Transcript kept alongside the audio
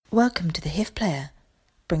Welcome to the HIF Player,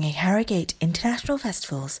 bringing Harrogate International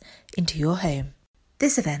Festivals into your home.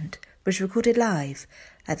 This event was recorded live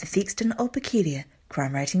at the Theakston Old Peculiar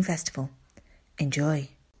Crime Writing Festival. Enjoy.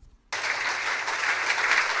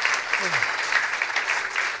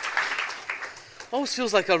 Always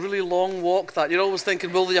feels like a really long walk, that. You're always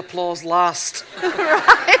thinking, will the applause last?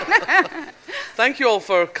 Right. Thank you all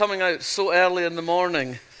for coming out so early in the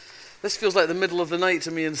morning. This feels like the middle of the night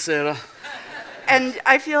to me and Sarah. And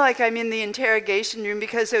I feel like I'm in the interrogation room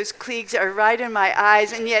because those cleats are right in my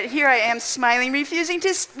eyes, and yet here I am smiling, refusing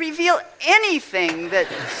to reveal anything that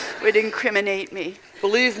would incriminate me.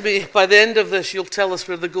 Believe me, by the end of this, you'll tell us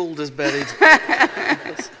where the gold is buried.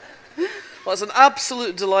 Well, it's an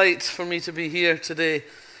absolute delight for me to be here today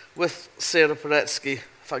with Sarah Paretsky.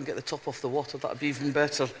 If I can get the top off the water, that'd be even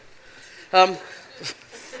better.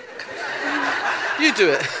 You do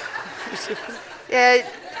it. Yeah,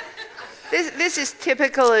 this is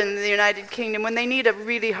typical in the United Kingdom. When they need a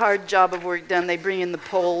really hard job of work done, they bring in the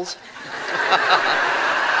Poles.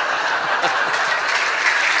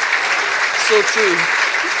 So true.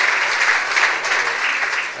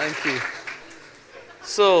 Thank you.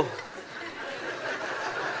 So,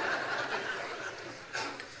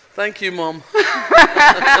 thank you, Mom.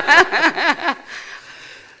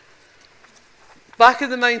 Back in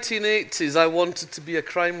the 1980s, I wanted to be a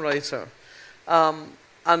crime writer.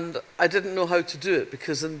 And I didn't know how to do it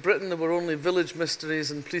because in Britain there were only village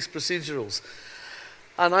mysteries and police procedurals.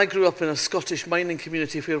 And I grew up in a Scottish mining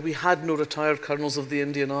community where we had no retired colonels of the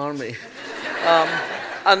Indian Army.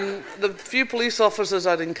 And the few police officers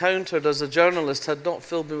I'd encountered as a journalist had not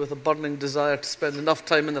filled me with a burning desire to spend enough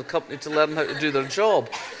time in their company to learn how to do their job.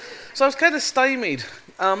 So I was kind of stymied.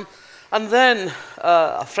 And then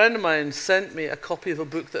a friend of mine sent me a copy of a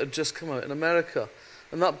book that had just come out in America.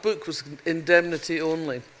 And that book was Indemnity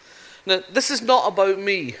Only. Now, this is not about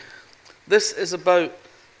me. This is about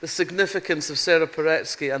the significance of Sarah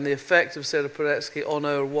Paretsky and the effect of Sarah Paretsky on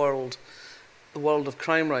our world, the world of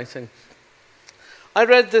crime writing. I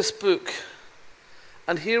read this book,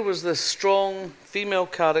 and here was this strong female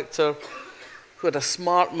character who had a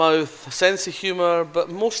smart mouth, a sense of humour, but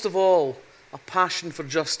most of all, a passion for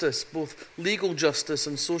justice, both legal justice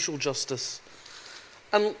and social justice.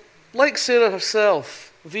 And like Sarah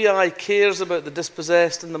herself, VI cares about the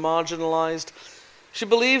dispossessed and the marginalised. She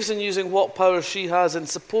believes in using what power she has in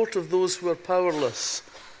support of those who are powerless,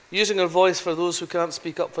 using her voice for those who can't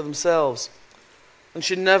speak up for themselves. And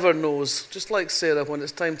she never knows, just like Sarah, when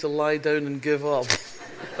it's time to lie down and give up.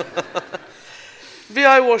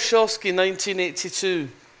 V.I. Warshawski, 1982.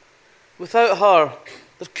 Without her,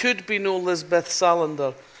 there could be no Lisbeth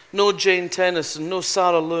Salander, no Jane Tennyson, no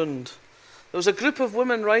Sarah Lund. There was a group of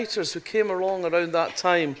women writers who came along around that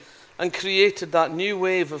time and created that new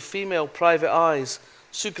wave of female private eyes.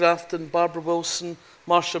 Sue Grafton, Barbara Wilson,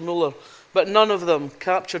 Marcia Muller. But none of them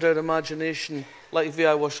captured our imagination like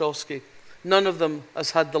V.I. Warshawski. None of them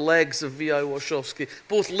has had the legs of V.I. Warshawski,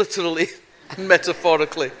 both literally and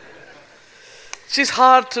metaphorically. She's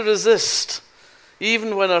hard to resist,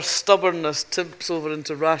 even when her stubbornness tips over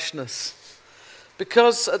into rashness.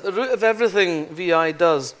 Because at the root of everything V.I.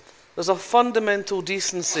 does, there's a fundamental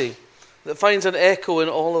decency that finds an echo in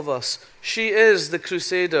all of us. She is the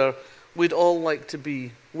crusader we'd all like to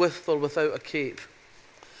be, with or without a cape.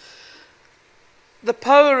 The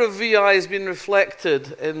power of V.I. has been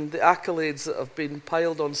reflected in the accolades that have been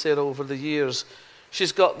piled on Sarah over the years.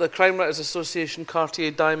 She's got the Crime Writers Association Cartier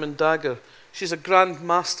Diamond Dagger. She's a Grand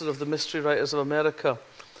Master of the Mystery Writers of America.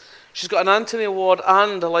 She's got an Anthony Award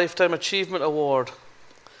and a Lifetime Achievement Award.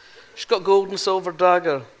 She's got Gold and Silver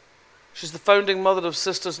Dagger. She's the founding mother of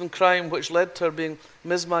Sisters in Crime, which led to her being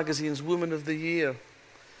Ms. Magazine's Woman of the Year.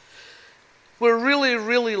 We're really,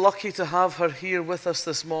 really lucky to have her here with us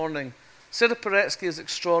this morning. Sarah Paretsky is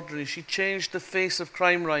extraordinary. She changed the face of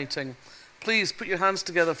crime writing. Please put your hands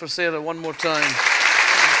together for Sarah one more time.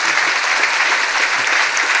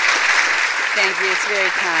 Thank you. It's very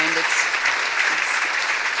kind.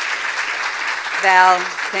 Val,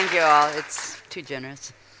 thank you all. It's too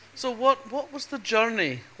generous. So what was the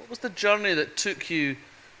journey? What was the journey that took you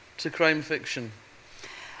to crime fiction?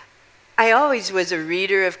 I always was a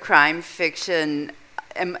reader of crime fiction.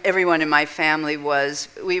 Everyone in my family was.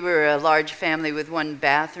 We were a large family with one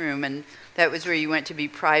bathroom, and that was where you went to be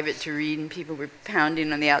private to read, and people were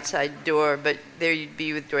pounding on the outside door, but there you'd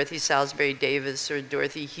be with Dorothy Salisbury Davis or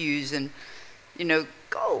Dorothy Hughes, and,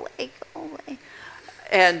 go away.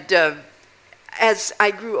 And as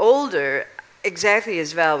I grew older, exactly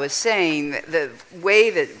as Val was saying, the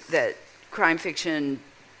way that crime fiction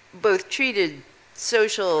both treated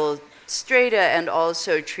social strata and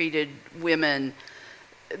also treated women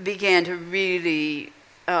began to really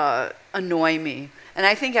annoy me. And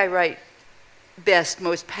I think I write best,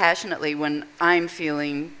 most passionately when I'm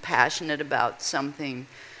feeling passionate about something.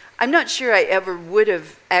 I'm not sure I ever would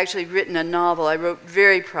have actually written a novel. I wrote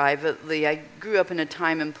very privately. I grew up in a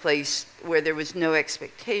time and place where there was no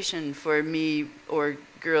expectation for me or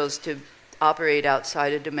girls to operate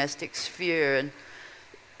outside a domestic sphere. And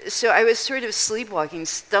so I was sort of sleepwalking,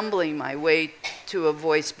 stumbling my way to a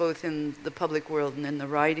voice both in the public world and in the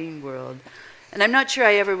writing world. And I'm not sure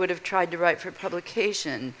I ever would have tried to write for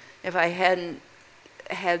publication if I hadn't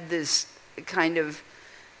had this kind of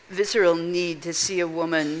visceral need to see a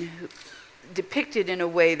woman depicted in a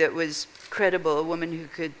way that was credible, a woman who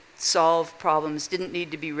could solve problems, didn't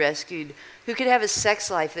need to be rescued, who could have a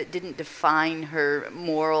sex life that didn't define her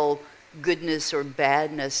moral goodness or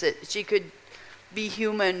badness, that she could be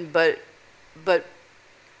human but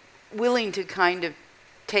willing to kind of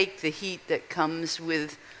take the heat that comes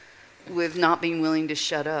with not being willing to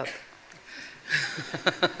shut up.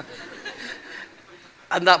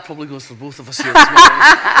 And that probably goes for both of us here this morning.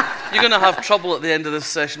 You're going to have trouble at the end of this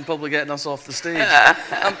session probably getting us off the stage.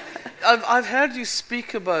 I've heard you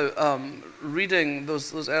speak about reading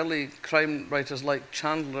those early crime writers like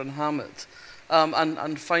Chandler and Hammett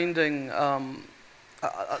and finding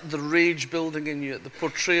the rage building in you at the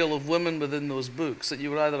portrayal of women within those books, that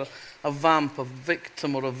you were either a vamp, a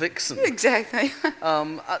victim, or a vixen. Exactly.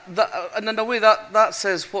 And in a way that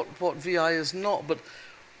says what VI is not, but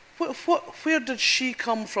where did she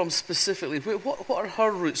come from specifically? What are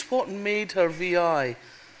her roots? What made her VI?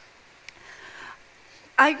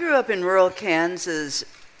 I grew up in rural Kansas,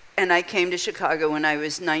 and I came to Chicago when I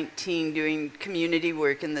was 19 doing community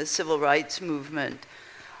work in the civil rights movement.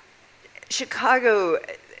 Chicago,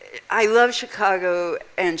 I love Chicago,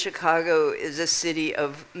 and Chicago is a city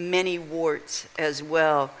of many warts as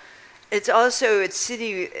well. It's also it's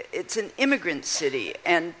an immigrant city,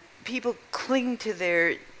 and people cling to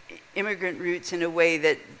their immigrant roots in a way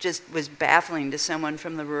that just was baffling to someone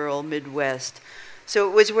from the rural Midwest. So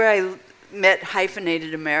it was where I met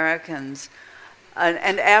hyphenated Americans.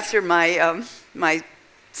 And after my my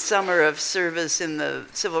summer of service in the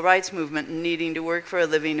civil rights movement and needing to work for a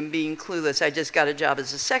living and being clueless, I just got a job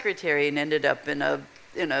as a secretary and ended up in a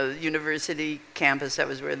university campus. That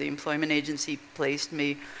was where the employment agency placed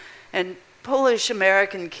me. And Polish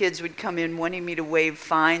American kids would come in wanting me to waive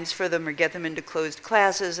fines for them or get them into closed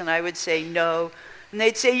classes, and I would say no. And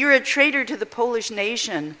they'd say, "You're a traitor to the Polish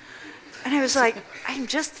nation." And I was like, "I'm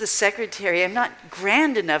just the secretary. I'm not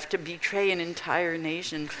grand enough to betray an entire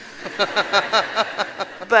nation."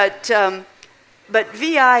 But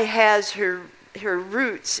VI has her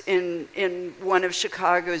roots in one of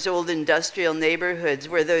Chicago's old industrial neighborhoods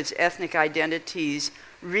where those ethnic identities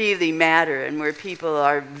really matter and where people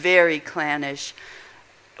are very clannish.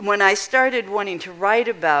 When I started wanting to write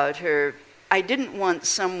about her, I didn't want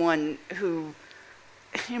someone who,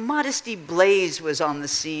 Modesty Blaze was on the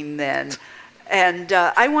scene then, and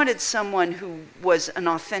I wanted someone who was an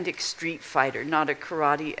authentic street fighter, not a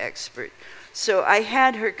karate expert. So I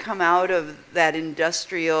had her come out of that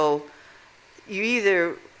industrial, you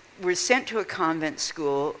either were sent to a convent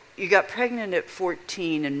school, you got pregnant at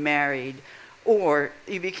 14 and married, or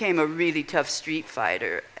you became a really tough street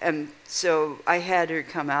fighter. And so I had her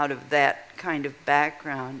come out of that kind of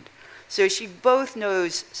background. So she both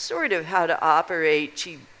knows sort of how to operate.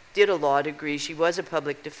 She did a law degree. She was a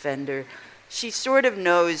public defender. She sort of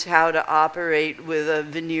knows how to operate with a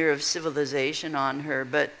veneer of civilization on her.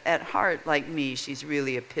 But at heart, like me, she's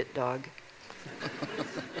really a pit dog.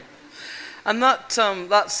 And that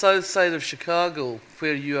south side of Chicago,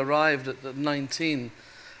 where you arrived at 19,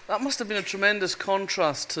 that must have been a tremendous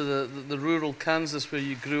contrast to the rural Kansas where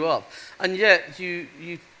you grew up. And yet you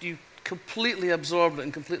completely absorbed it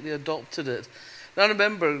and completely adopted it. And I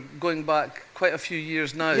remember going back quite a few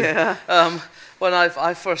years now. Yeah. When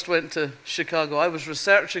I first went to Chicago, I was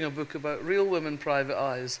researching a book about real women private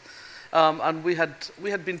eyes. And we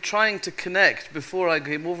had been trying to connect before I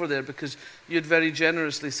came over there because you had very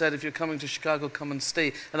generously said, if you're coming to Chicago, come and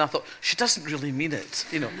stay. And I thought, she doesn't really mean it.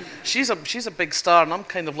 She's a big star and I'm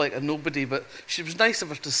kind of like a nobody, but she was nice of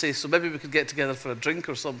her to say, so maybe we could get together for a drink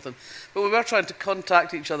or something. But we were trying to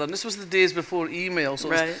contact each other, and this was the days before email. So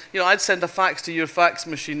right. it was, I'd send a fax to your fax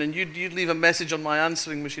machine and you'd leave a message on my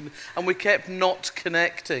answering machine, and we kept not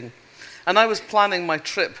connecting. And I was planning my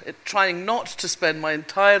trip, trying not to spend my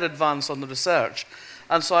entire advance on the research.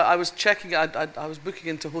 And so I was checking, I was booking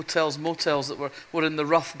into hotels, motels that were in the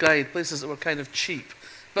rough guide, places that were kind of cheap.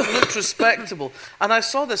 but looked respectable. And I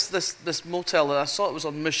saw this motel, and I saw it was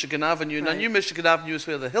on Michigan Avenue, and I knew Michigan Avenue was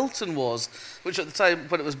where the Hilton was, which at the time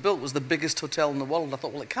when it was built was the biggest hotel in the world. And I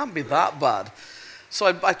thought, well, it can't be that bad. So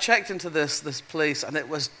I checked into this place, and it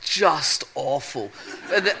was just awful.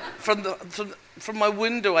 And from my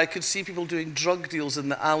window, I could see people doing drug deals in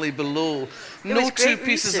the alley below. No two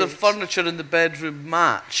pieces of furniture in the bedroom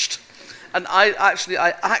matched. And I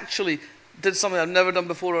actually did something I've never done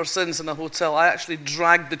before or since in a hotel. I actually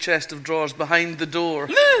dragged the chest of drawers behind the door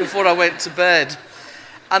before I went to bed.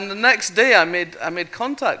 And the next day, I made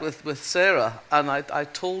contact with Sarah, and I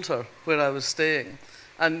told her where I was staying.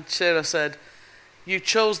 And Sarah said, "You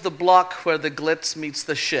chose the block where the glitz meets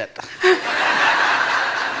the shit.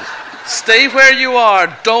 Stay where you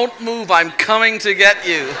are. Don't move. I'm coming to get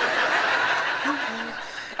you."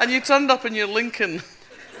 And you turned up in your Lincoln.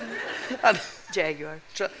 And Jaguar.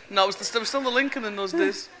 No, it was still the Lincoln in those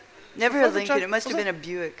days. Never a Lincoln. It must have been a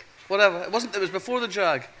Buick. Whatever. It wasn't. It was before the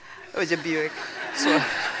Jag. It was a Buick. So,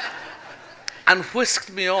 and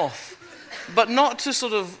whisked me off. But not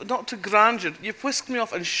to grandeur. You whisked me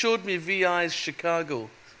off and showed me VI's Chicago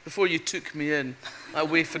before you took me in at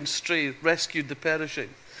Waif and Stray, rescued the perishing.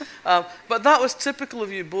 But that was typical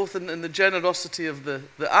of you, both in the generosity of the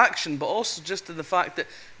action, but also just in the fact that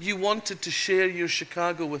you wanted to share your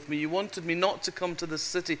Chicago with me. You wanted me not to come to this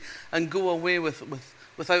city and go away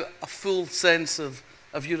without a full sense of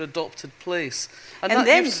your adopted place. And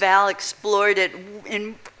then Val explored it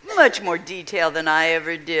in much more detail than I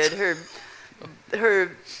ever did.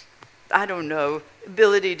 Her, I don't know,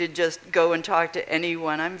 ability to just go and talk to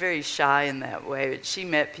anyone. I'm very shy in that way. But she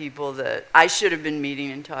met people that I should have been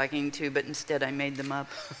meeting and talking to, but instead I made them up.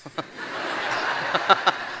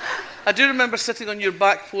 I do remember sitting on your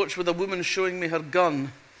back porch with a woman showing me her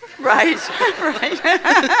gun. Right.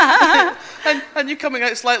 and you coming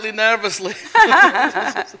out slightly nervously.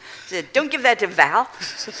 Said, "Don't give that to Val."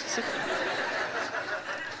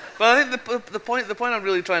 But I think the point I'm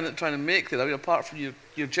really trying to make there, I mean, apart from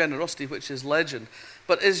your generosity, which is legend,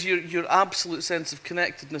 but is your absolute sense of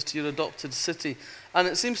connectedness to your adopted city. And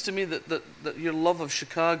it seems to me that your love of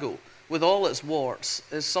Chicago, with all its warts,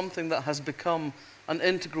 is something that has become an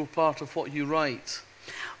integral part of what you write.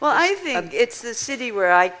 Well, I think it's the city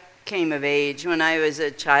where I came of age. When I was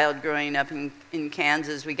a child growing up in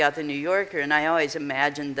Kansas, we got the New Yorker, and I always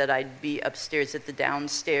imagined that I'd be upstairs at the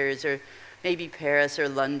downstairs, or maybe Paris or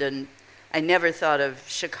London. I never thought of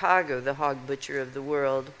Chicago, the hog butcher of the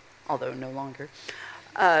world, although no longer.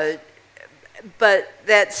 But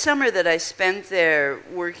that summer that I spent there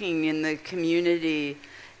working in the community,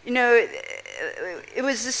 you know, it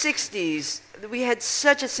was the 60s. We had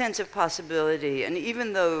such a sense of possibility. And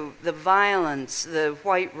even though the violence, the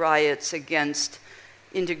white riots against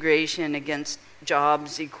integration, against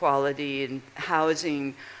jobs equality and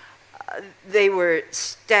housing, they were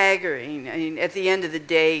staggering. I mean, at the end of the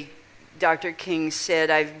day, Dr. King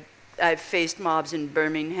said, I've faced mobs in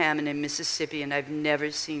Birmingham and in Mississippi, and I've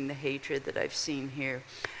never seen the hatred that I've seen here.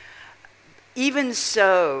 Even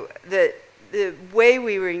so, the way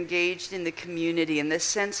we were engaged in the community and the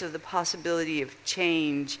sense of the possibility of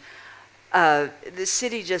change, the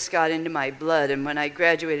city just got into my blood. And when I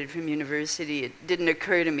graduated from university, it didn't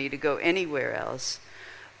occur to me to go anywhere else.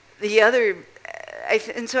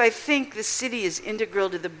 And so I think the city is integral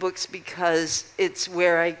to the books because it's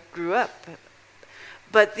where I grew up.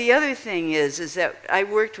 But the other thing is that I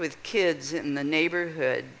worked with kids in the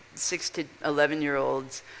neighborhood, 6 to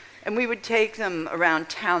 11-year-olds, and we would take them around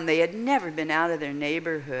town. They had never been out of their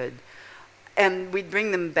neighborhood. And we'd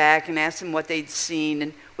bring them back and ask them what they'd seen.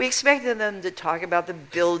 And we expected them to talk about the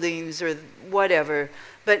buildings or whatever.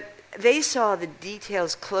 But they saw the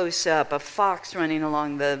details close up, a fox running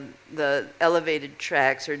along the elevated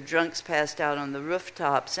tracks or drunks passed out on the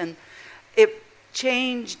rooftops. And it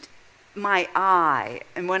changed my eye.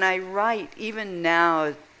 And when I write, even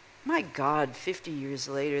now, my God, 50 years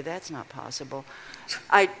later, that's not possible.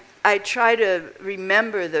 I try to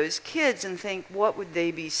remember those kids and think, what would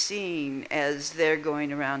they be seeing as they're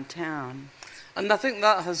going around town? And I think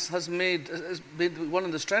that has made one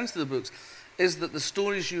of the strengths of the books is that the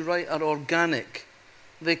stories you write are organic.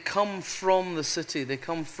 They come from the city. They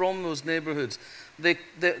come from those neighborhoods.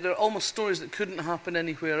 They're almost stories that couldn't happen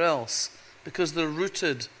anywhere else because they're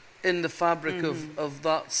rooted in the fabric of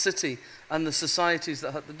that city and the societies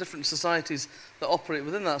the different societies that operate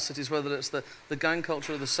within that cities, whether it's the gang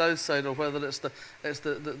culture of the South Side or whether it's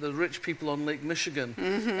the rich people on Lake Michigan.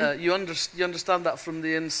 You understand that from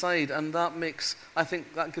the inside, and that makes, I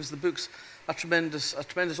think, that gives the books a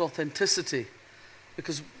tremendous authenticity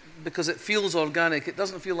because it feels organic. It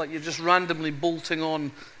doesn't feel like you're just randomly bolting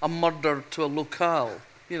on a murder to a locale.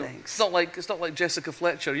 You know, Thanks. it's not like Jessica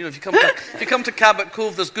Fletcher. You know, if you come to Cabot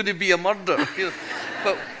Cove, there's going to be a murder. You know,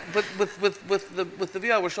 but with the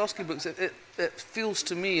V.I. Warshawski books, it feels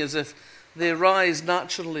to me as if they rise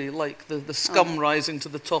naturally, like the scum rising to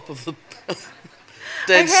the top of the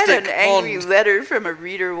dead stick pond. I had an angry letter from a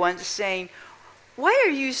reader once saying, "Why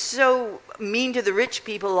are you so mean to the rich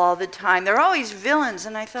people all the time? They're always villains."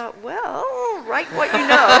 And I thought, well, write what you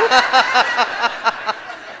know.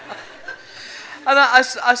 And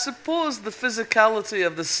I suppose the physicality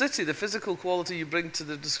of the city, the physical quality you bring to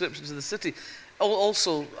the descriptions of the city,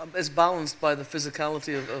 also is balanced by the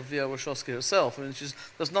physicality of V.I. Warshawski herself. I mean,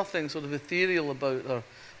 there's nothing sort of ethereal about her.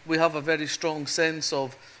 We have a very strong sense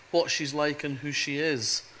of what she's like and who she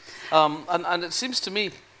is. And it seems to me,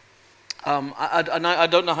 I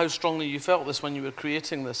don't know how strongly you felt this when you were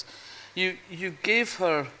creating this, you gave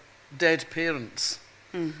her dead parents,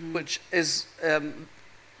 which is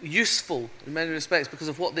useful in many respects because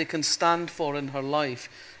of what they can stand for in her life.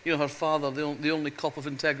 You know, her father, the only cop of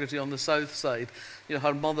integrity on the south side. You know,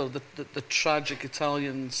 her mother, the tragic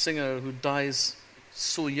Italian singer who dies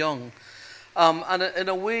so young. And in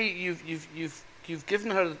a way, you've given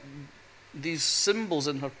her these symbols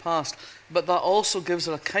in her past, but that also gives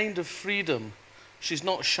her a kind of freedom. She's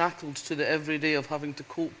not shackled to the everyday of having to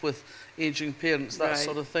cope with aging parents, that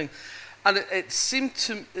sort of thing. And it seemed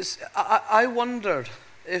to... I wondered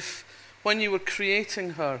if, when you were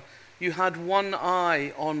creating her, you had one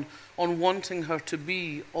eye on wanting her to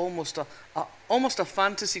be almost a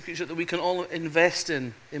fantasy creature that we can all invest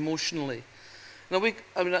in emotionally. Now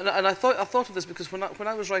I thought of this because when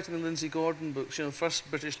I was writing the Lindsay Gordon books, you know, first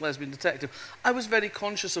British lesbian detective, I was very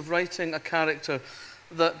conscious of writing a character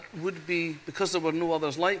that would be, because there were no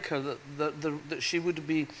others like her, that she would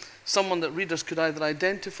be someone that readers could either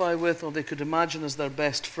identify with, or they could imagine as their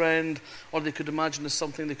best friend, or they could imagine as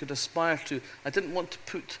something they could aspire to. I didn't want to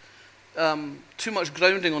put too much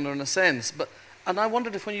grounding on her in a sense, and I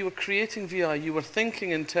wondered if when you were creating V.I., you were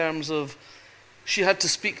thinking in terms of she had to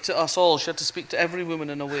speak to us all, she had to speak to every woman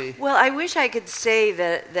in a way. Well, I wish I could say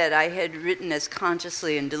that I had written as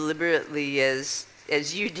consciously and deliberately as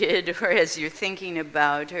you did, or as you're thinking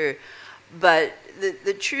about her. But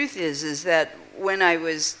the truth is that when I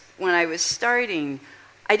was starting,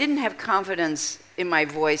 I didn't have confidence in my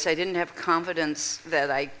voice. I didn't have confidence that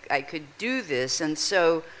I could do this. And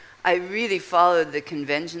so I really followed the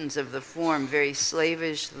conventions of the form very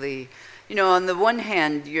slavishly. You know, on the one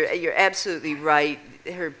hand, you're absolutely right.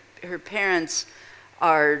 Her parents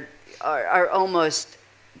are almost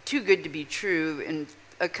too good to be true. In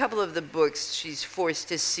a couple of the books, she's forced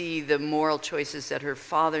to see the moral choices that her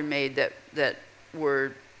father made that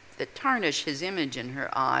tarnish his image in her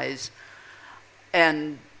eyes.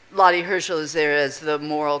 And Lottie Herschel is there as the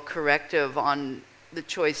moral corrective on the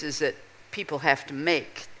choices that people have to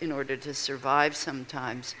make in order to survive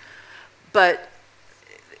sometimes. But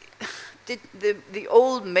the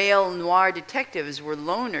old male noir detectives were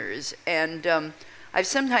loners, and I've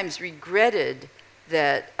sometimes regretted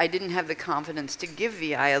that I didn't have the confidence to give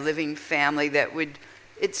V.I. a living family that would...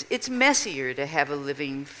 It's messier to have a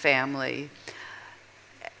living family.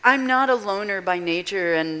 I'm not a loner by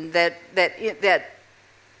nature, and that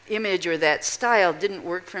image or that style didn't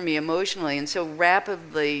work for me emotionally, and so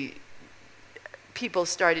rapidly people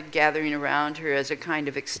started gathering around her as a kind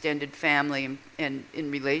of extended family and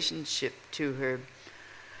in relationship to her.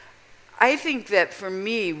 I think that for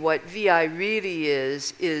me, what V.I. really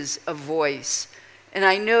is a voice. And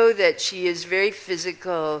I know that she is very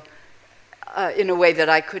physical in a way that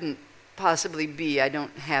I couldn't possibly be. I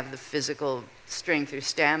don't have the physical strength or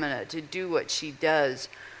stamina to do what she does.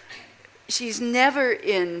 She's never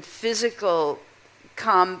in physical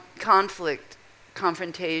conflict,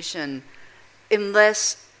 confrontation,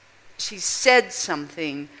 unless she said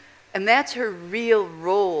something, and that's her real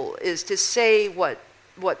role, is to say what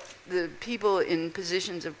the people in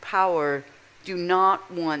positions of power do not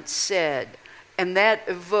want said. And that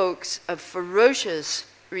evokes a ferocious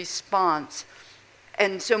response.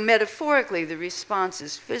 And so metaphorically, the response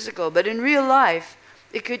is physical, but in real life,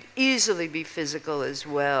 it could easily be physical as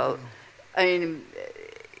well. I mean,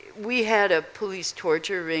 we had a police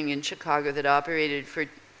torture ring in Chicago that operated for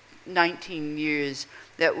 19 years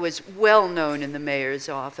that was well known in the mayor's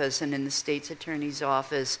office and in the state's attorney's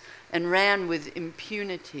office and ran with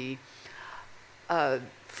impunity.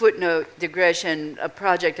 Footnote, digression, a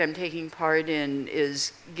project I'm taking part in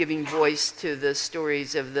is giving voice to the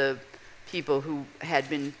stories of the people who had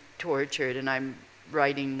been tortured, and I'm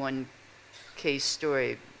writing one case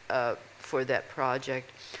story for that project.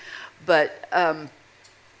 But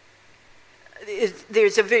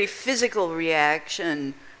there's a very physical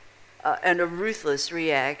reaction and a ruthless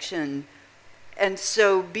reaction. And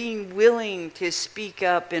so being willing to speak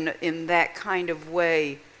up in that kind of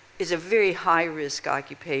way is a very high-risk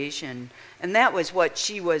occupation. And that was what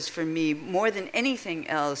she was for me. More than anything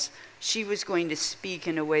else, she was going to speak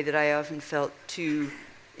in a way that I often felt too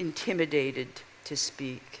intimidated to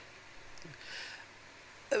speak.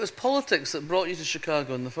 It was politics that brought you to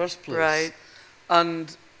Chicago in the first place. Right.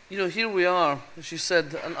 And, you know, here we are, as you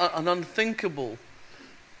said, an unthinkable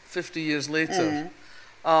 50 years later.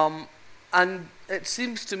 And it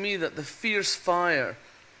seems to me that the fierce fire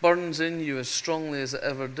burns in you as strongly as it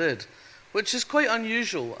ever did, which is quite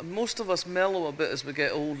unusual. And most of us mellow a bit as we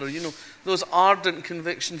get older. You know, those ardent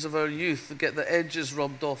convictions of our youth that get the edges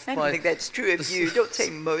rubbed off by... I don't think that's true of you. Don't say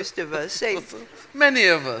most of us. Say many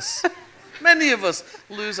of us. Many of us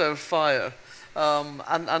lose our fire.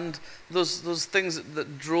 And those things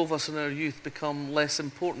that drove us in our youth become less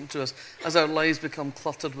important to us as our lives become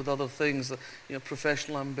cluttered with other things, you know,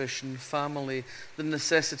 professional ambition, family, the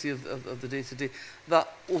necessity of the day-to-day.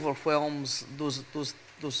 That overwhelms those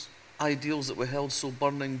ideals that we held so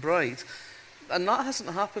burning bright. And that hasn't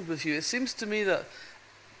happened with you. It seems to me that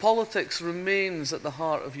politics remains at the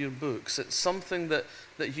heart of your books. It's something that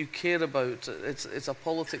you care about. It's a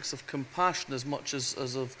politics of compassion as much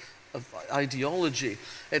as of ideology.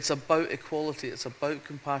 It's about equality, it's about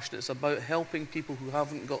compassion, it's about helping people who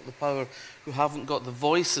haven't got the power, who haven't got the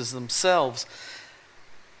voices themselves.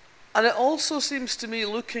 And it also seems to me,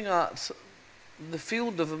 looking at the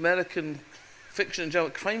field of American fiction in general,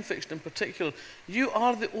 crime fiction in particular, you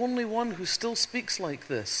are the only one who still speaks like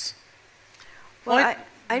this. Well,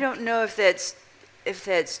 I don't know if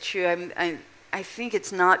that's true. I think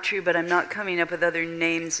it's not true, but I'm not coming up with other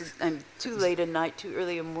names. I'm too late at night, too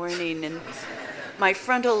early in the morning, and my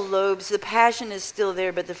frontal lobes, the passion is still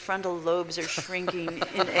there, but the frontal lobes are shrinking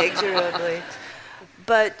inexorably.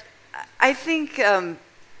 But I think,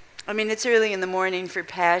 it's early in the morning for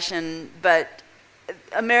passion, but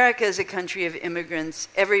America is a country of immigrants.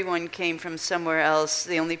 Everyone came from somewhere else.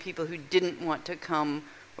 The only people who didn't want to come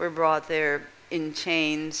were brought there in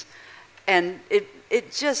chains. And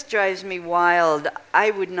it just drives me wild.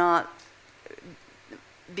 I would not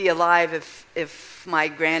be alive if my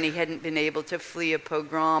granny hadn't been able to flee a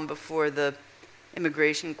pogrom before the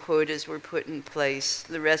immigration quotas were put in place.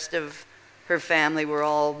 The rest of her family were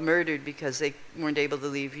all murdered because they weren't able to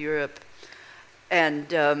leave Europe.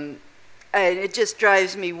 And it just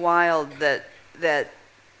drives me wild that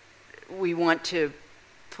we want to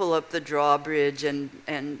pull up the drawbridge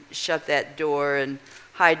and shut that door and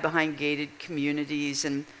hide behind gated communities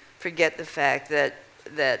and forget the fact that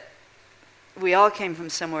we all came from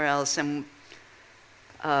somewhere else. And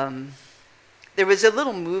there was a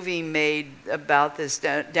little movie made about this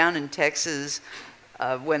down in Texas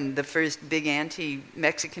when the first big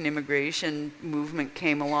anti-Mexican immigration movement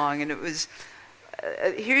came along, and it was,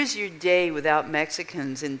 here's your day without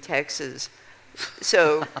Mexicans in Texas.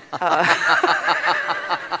 So...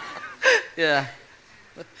 Yeah.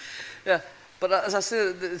 But as I say,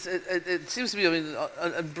 it seems to me,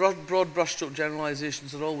 broad brushstroke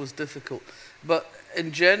generalizations are always difficult. But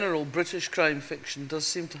in general, British crime fiction does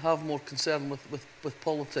seem to have more concern with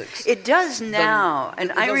politics. It does now.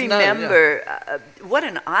 And I remember what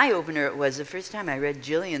an eye-opener it was the first time I read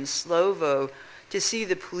Gillian Slovo, to see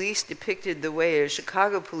the police depicted the way a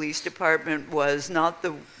Chicago police department was, not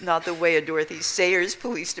the way a Dorothy Sayers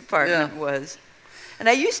police department was. And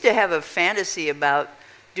I used to have a fantasy about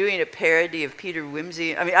doing a parody of Peter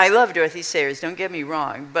Wimsey. I mean, I love Dorothy Sayers, don't get me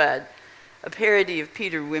wrong, but a parody of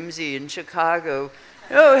Peter Wimsey in Chicago.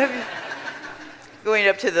 Going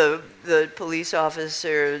up to the police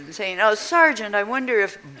officer and saying, "Oh, Sergeant, I wonder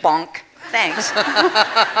if..." Bonk. Thanks.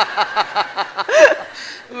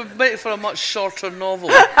 It would make for a much shorter novel.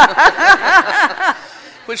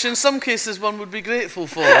 Which in some cases one would be grateful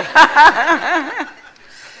for.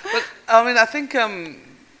 But, I think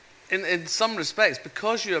in some respects,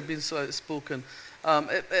 because you have been so outspoken,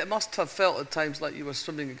 it must have felt at times like you were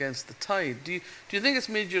swimming against the tide. Do you think it's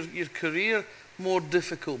made your career more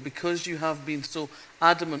difficult because you have been so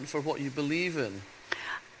adamant for what you believe in?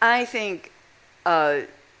 I think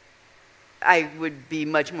I would be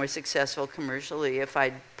much more successful commercially if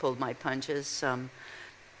I'd pulled my punches.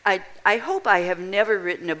 I hope I have never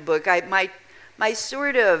written a book. My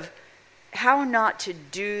sort of how not to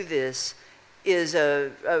do this is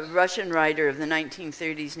a Russian writer of the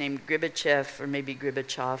 1930s named Gribachev, or maybe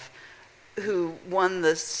Gribachev, who won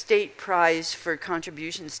the state prize for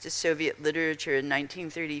contributions to Soviet literature in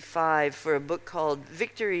 1935 for a book called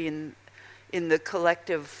Victory in the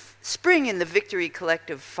Collective Spring in the Victory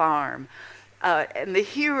Collective Farm. And the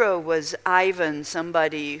hero was Ivan,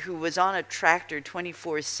 somebody who was on a tractor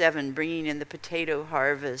 24/7 bringing in the potato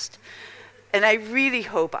harvest. And I really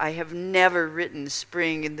hope I have never written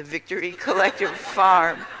Spring in the Victory Collective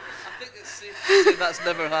Farm. I think it's safe to say that's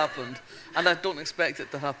never happened, and I don't expect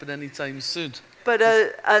it to happen anytime soon. But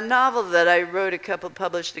a novel that I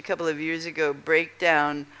published a couple of years ago,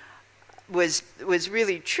 Breakdown, was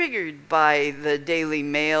really triggered by the Daily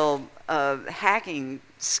Mail hacking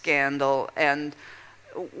scandal. And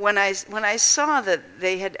when I saw that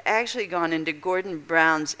they had actually gone into Gordon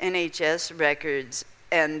Brown's NHS records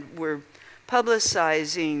and were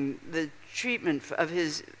publicizing the treatment of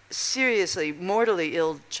his seriously, mortally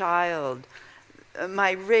ill child,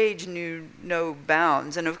 my rage knew no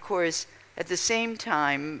bounds. And of course, at the same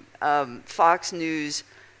time, Fox News,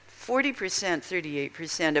 40%,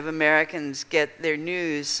 38% of Americans get their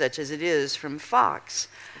news, such as it is, from Fox.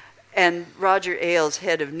 And Roger Ailes,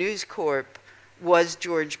 head of News Corp, was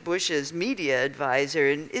George Bush's media advisor.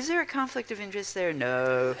 And is there a conflict of interest there?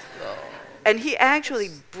 No. And he actually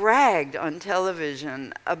bragged on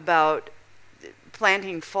television about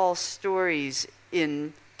planting false stories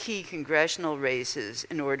in key congressional races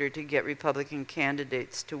in order to get Republican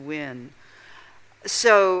candidates to win.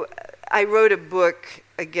 So I wrote a book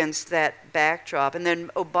against that backdrop, and then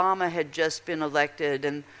Obama had just been elected,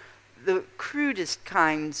 and the crudest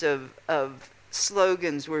kinds of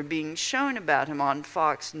slogans were being shown about him on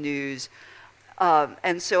Fox News.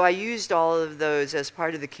 And so I used all of those as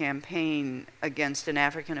part of the campaign against an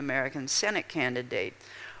African-American Senate candidate.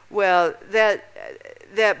 Well,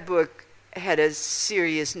 that book had a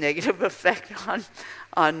serious negative effect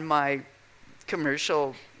on my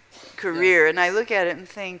commercial career. And I look at it and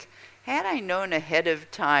think, had I known ahead of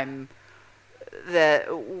time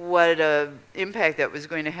that what impact that was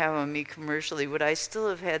going to have on me commercially, would I still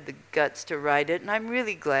have had the guts to write it? And I'm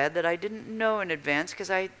really glad that I didn't know in advance, because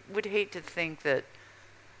I would hate to think that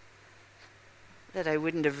I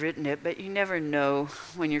wouldn't have written it, but you never know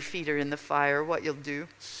when your feet are in the fire what you'll do.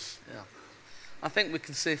 Yeah. I think we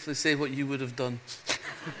can safely say what you would have done.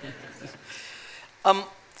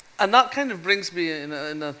 And that kind of brings me in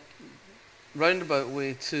a roundabout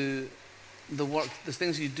way to the work, the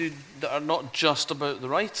things you do that are not just about the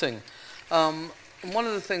writing. And one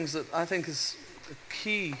of the things that I think is a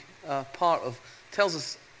key part of, tells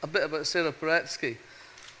us a bit about Sarah Paretsky,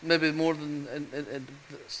 maybe more than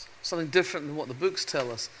something different than what the books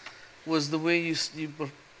tell us, was the way you were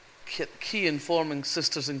key in forming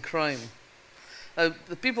Sisters in Crime.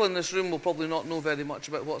 The people in this room will probably not know very much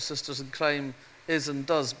about what Sisters in Crime is and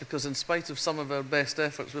does, because in spite of some of our best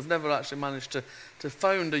efforts, we've never actually managed to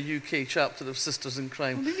found a UK chapter of Sisters in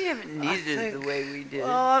Crime. Well, maybe you haven't needed it the way we did.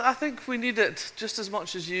 I think we need it just as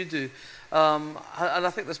much as you do. And I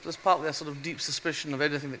think there's partly a sort of deep suspicion of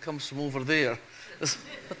anything that comes from over there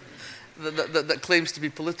that claims to be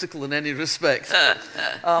political in any respect.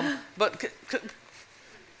 But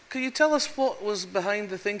can you tell us what was behind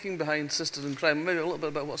the thinking behind Sisters in Crime? Maybe a little bit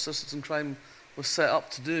about what Sisters in Crime was set up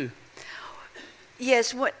to do.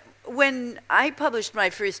 Yes, when I published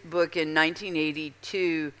my first book in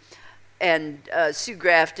 1982, and Sue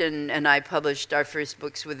Grafton and I published our first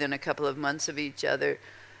books within a couple of months of each other,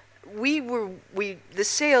 the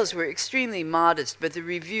sales were extremely modest, but the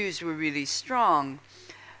reviews were really strong.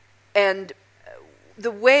 And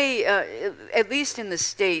the way, at least in the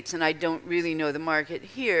States, and I don't really know the market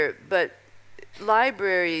here, but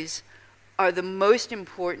libraries are the most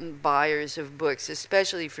important buyers of books,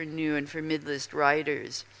 especially for new and for mid-list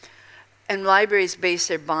writers. And libraries base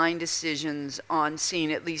their buying decisions on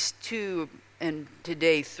seeing at least 2, and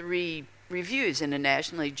today 3, reviews in a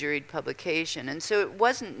nationally juried publication. And so it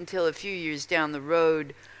wasn't until a few years down the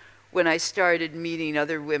road, when I started meeting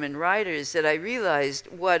other women writers, that I realized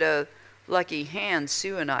what a lucky hand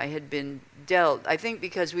Sue and I had been dealt. I think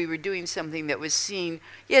because we were doing something that was seen,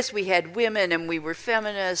 yes, we had women and we were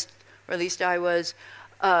feminist, or at least I was.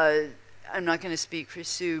 I'm not going to speak for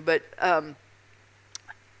Sue, but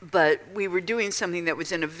we were doing something that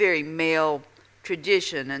was in a very male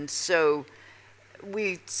tradition, and so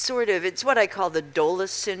we sort of, it's what I call the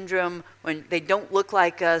Dulles syndrome. When they don't look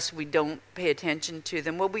like us, we don't pay attention to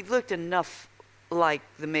them. Well, we looked enough like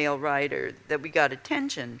the male writer that we got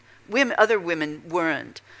attention. Other women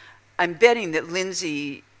weren't. I'm betting that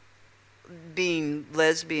Lindsay, being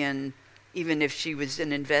lesbian, even if she was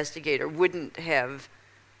an investigator, wouldn't have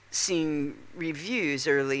seen reviews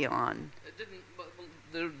early on. It didn't.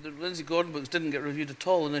 The Lindsay Gordon books didn't get reviewed at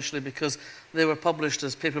all initially, because they were published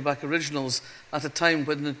as paperback originals at a time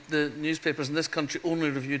when the newspapers in this country only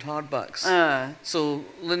reviewed hardbacks. So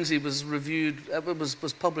Lindsay was reviewed, was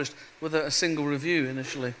published without a single review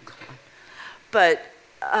initially. But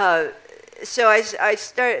so I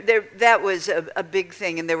started there. That was a big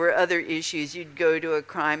thing, and there were other issues. You'd go to a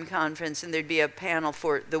crime conference, and there'd be a panel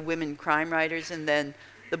for the women crime writers, and then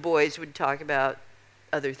the boys would talk about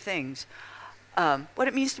other things. What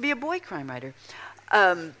it means to be a boy crime writer.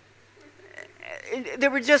 There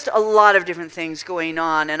were just a lot of different things going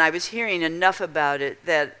on, and I was hearing enough about it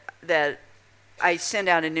that I sent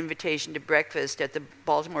out an invitation to breakfast at the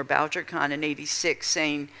Baltimore BoucherCon in '86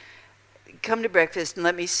 saying, come to breakfast and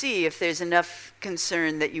let me see if there's enough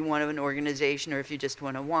concern that you want an organization or if you just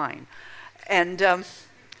want a wine. And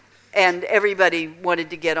everybody wanted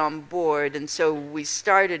to get on board, and so we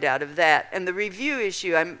started out of that. And the review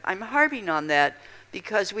issue, I'm harping on that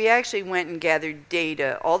because we actually went and gathered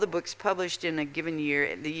data, all the books published in a given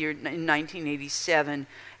year, the year in 1987,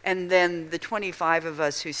 and then the 25 of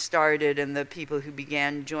us who started and the people who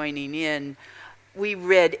began joining in, we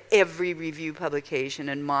read every review publication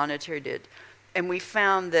and monitored it. And we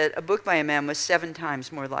found that a book by a man was 7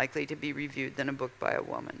 times more likely to be reviewed than a book by a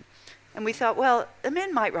woman. And we thought, well, the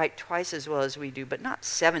men might write twice as well as we do, but not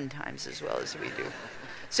 7 times as well as we do.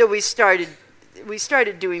 So we started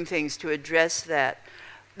doing things to address that.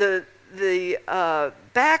 The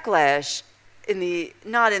backlash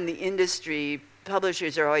not in the industry,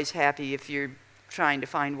 publishers are always happy if you're trying to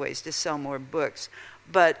find ways to sell more books.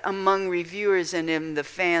 But among reviewers and in the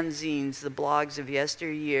fanzines, the blogs of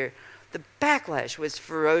yesteryear, the backlash was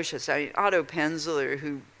ferocious. I mean, Otto Penzler,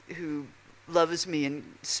 who loves me and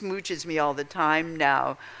smooches me all the time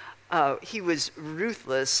now, he was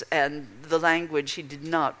ruthless, and the language, he did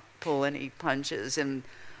not pull any punches. And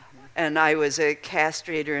I was a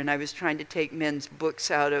castrator, and I was trying to take men's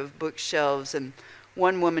books out of bookshelves, and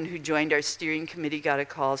one woman who joined our steering committee got a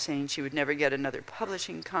call saying she would never get another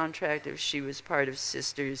publishing contract if she was part of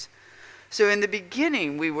Sisters. So in the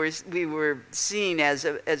beginning, we were seen as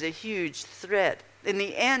a huge threat. In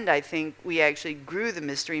the end, I think we actually grew the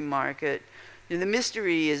mystery market. The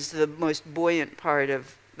mystery is the most buoyant part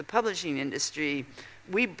of the publishing industry.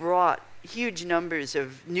 We brought huge numbers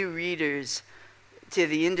of new readers to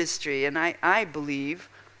the industry, and I believe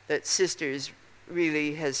that Sisters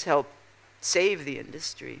really has helped save the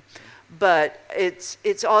industry. But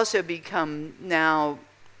it's also become now,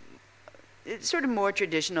 it's sort of more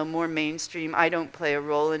traditional, more mainstream. I don't play a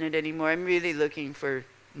role in it anymore. I'm really looking for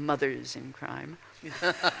mothers in crime.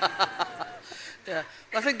 Yeah,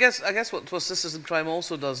 I guess what Sisters in Crime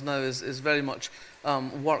also does now is very much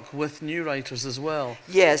work with new writers as well.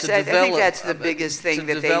 Yes, I think that's the biggest thing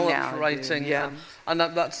that they now develop writing. do. Yeah. And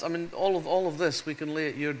that's, I mean, all of this we can lay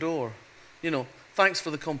at your door. You know, thanks for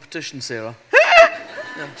the competition, Sarah.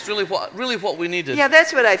 Yeah, it's really what we needed. Yeah,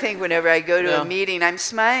 that's what I think whenever I go to a meeting. I'm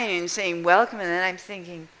smiling and saying welcome, and then I'm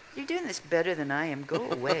thinking, you're doing this better than I am.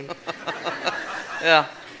 Go away. Yeah.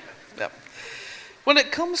 When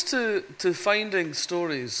it comes to finding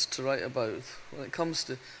stories to write about, when it comes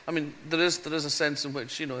to, I mean, there is a sense in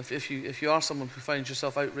which, you know, if you are someone who finds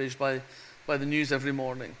yourself outraged by the news every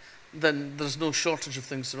morning, then there's no shortage of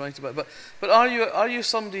things to write about. But are you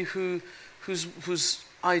somebody whose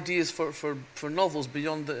ideas for novels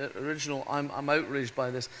beyond the original I'm outraged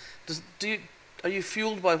by this, are you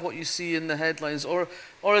fueled by what you see in the headlines, or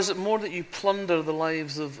is it more that you plunder the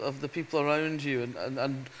lives of the people around you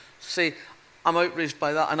and say, I'm outraged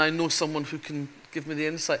by that, and I know someone who can give me the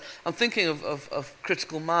insight? I'm thinking of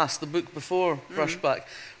Critical Mass, the book before Brushback,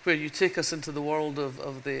 where you take us into the world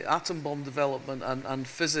of the atom bomb development and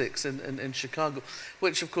physics in Chicago,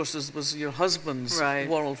 which of course was your husband's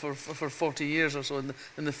world for 40 years or so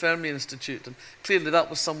in the Fermi Institute, and clearly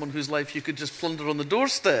that was someone whose life you could just plunder on the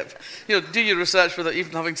doorstep. You know, do your research without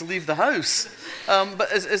even having to leave the house.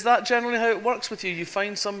 But is that generally how it works with you? You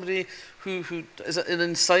find somebody who is it an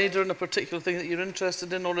insider in a particular thing that you're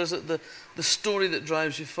interested in, or is it the story that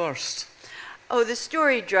drives you first? Oh, the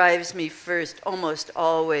story drives me first, almost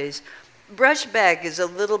always. Brushback is a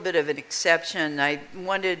little bit of an exception. I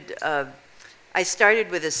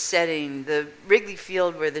started with a setting, the Wrigley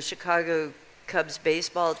Field where the Chicago Cubs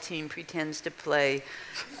baseball team pretends to play.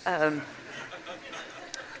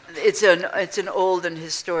 It's an old and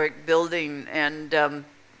historic building, and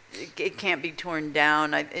it can't be torn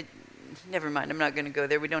down. Never mind, I'm not going to go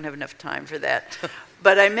there. We don't have enough time for that.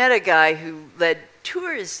 But I met a guy who led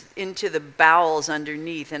tours into the bowels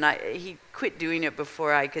underneath, and he quit doing it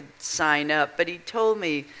before I could sign up. But he told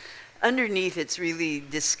me underneath it's really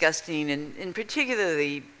disgusting, and in particular,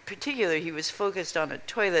 he was focused on a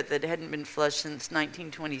toilet that hadn't been flushed since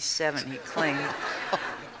 1927, he claimed.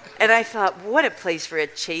 And I thought, what a place for a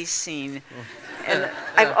chase scene. And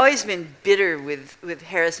I've always been bitter with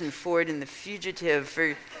Harrison Ford in The Fugitive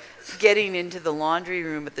for getting into the laundry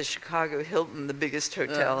room at the Chicago Hilton, the biggest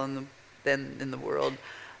hotel in the world,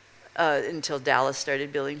 until Dallas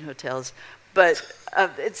started building hotels. But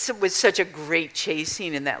it was such a great chase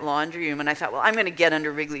scene in that laundry room, and I thought, well, I'm going to get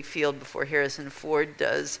under Wrigley Field before Harrison Ford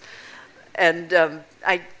does. And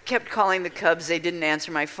I kept calling the Cubs. They didn't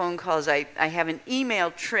answer my phone calls. I have an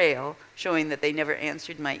email trail showing that they never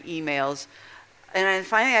answered my emails. And then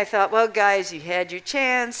finally I thought, well, guys, you had your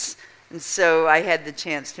chance. And so I had the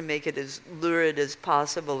chance to make it as lurid as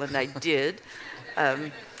possible, and I did.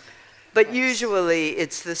 But usually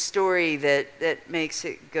it's the story that makes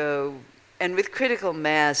it go. And with Critical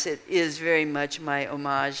Mass, it is very much my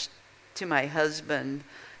homage to my husband.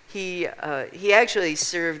 He actually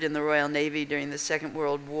served in the Royal Navy during the Second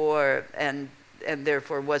World War, and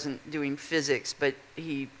therefore wasn't doing physics. But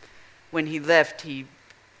when he left, he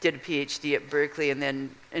did a PhD at Berkeley, and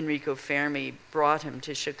then Enrico Fermi brought him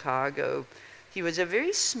to Chicago. He was a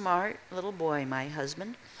very smart little boy, my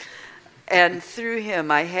husband. And through him,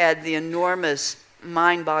 I had the enormous,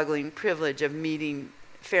 mind-boggling privilege of meeting.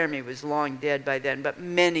 Fermi was long dead by then, but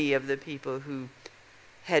many of the people who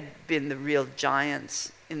had been the real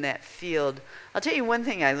giants in that field. I'll tell you one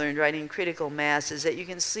thing I learned writing Critical Mass is that you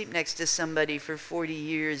can sleep next to somebody for 40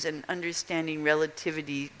 years and understanding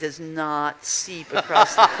relativity does not seep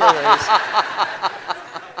across the pillows.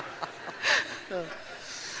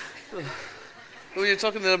 When you're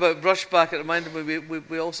talking there about Brushback, it reminded me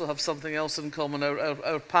we also have something else in common,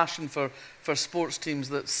 our passion for sports teams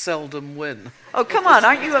that seldom win. Oh, come on,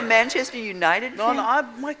 aren't you a Manchester United fan? No,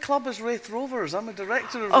 my club is Wraith Rovers. I'm a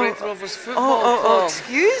director of Wraith Rovers Football Club.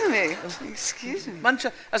 Excuse me.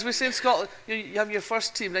 As we say in Scotland, you have your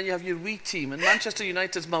first team, then you have your wee team, and Manchester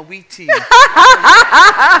United's my wee team.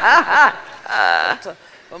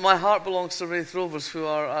 But my heart belongs to Wraith Rovers, who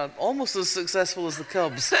are almost as successful as the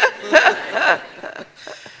Cubs.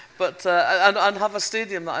 But and have a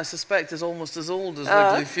stadium that I suspect is almost as old as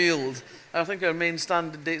Wrigley Field. I think our main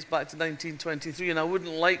stand dates back to 1923, and I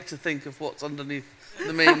wouldn't like to think of what's underneath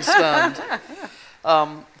the main stand.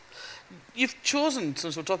 You've chosen,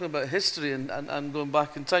 since we're talking about history and going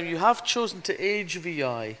back in time, you have chosen to age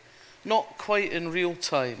VI, not quite in real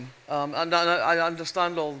time. And I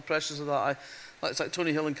understand all the pressures of that. It's like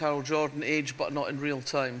Tony Hill and Carol Jordan, age but not in real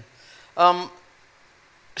time.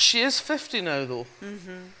 She is 50 now, though.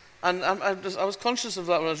 Mm-hmm. And I was conscious of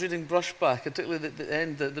that when I was reading Brushback, particularly the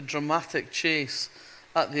end, the dramatic chase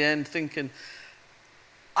at the end, thinking,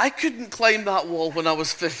 I couldn't climb that wall when I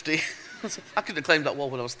was 50. I could have climbed that wall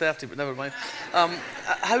when I was 30, but never mind.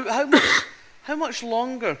 How much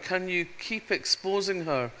longer can you keep exposing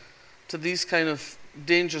her to these kind of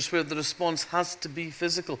dangers where the response has to be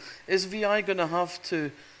physical? Is VI going to have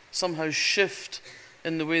to somehow shift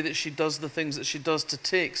in the way that she does the things that she does to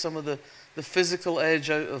take some of the physical edge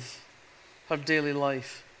out of her daily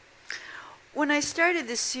life? When I started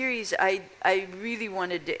this series, I really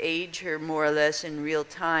wanted to age her more or less in real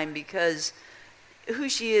time because who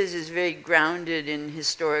she is very grounded in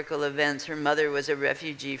historical events. Her mother was a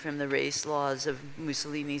refugee from the race laws of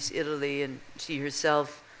Mussolini's Italy, and she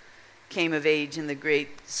herself came of age in the great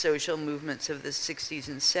social movements of the 60s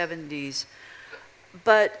and 70s.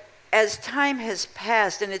 But as time has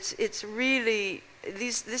passed, and it's really,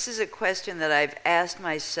 this is a question that I've asked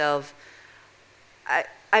myself.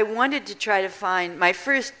 I wanted to try to find, my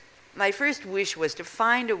first wish was to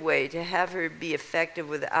find a way to have her be effective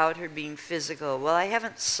without her being physical. Well, I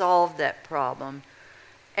haven't solved that problem.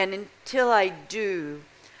 And until I do,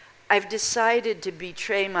 I've decided to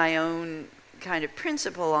betray my own kind of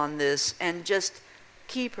principle on this and just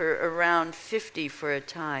keep her around 50 for a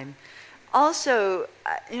time. Also,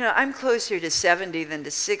 I'm closer to 70 than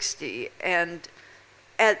to 60, and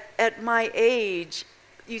at my age,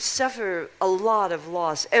 you suffer a lot of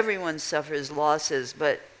loss. Everyone suffers losses,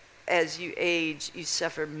 but as you age, you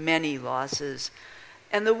suffer many losses.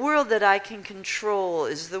 And the world that I can control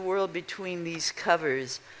is the world between these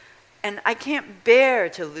covers. And I can't bear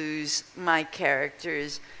to lose my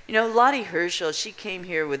characters. Lottie Herschel, she came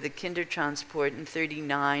here with the Kindertransport in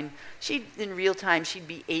 1939. In real time, she'd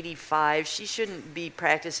be 85. She shouldn't be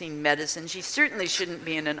practicing medicine. She certainly shouldn't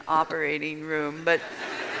be in an operating room. But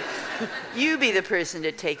you be the person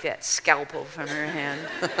to take that scalpel from her hand.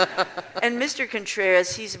 And Mr.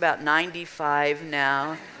 Contreras, he's about 95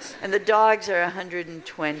 now. And the dogs are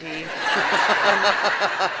 120.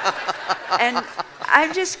 And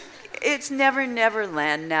I'm just... It's Never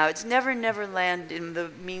Neverland now. It's Never Neverland in the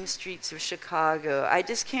mean streets of Chicago. I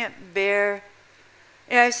just can't bear...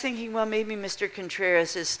 I was thinking, well, maybe Mr.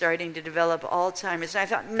 Contreras is starting to develop Alzheimer's. And I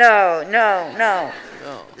thought, no.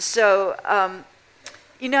 So,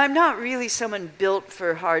 You know, I'm not really someone built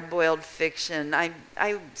for hard-boiled fiction. I'm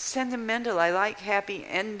sentimental. I like happy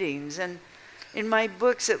endings. And in my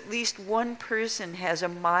books, at least one person has a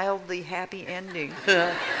mildly happy ending.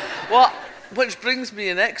 Well, which brings me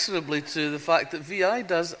inexorably to the fact that VI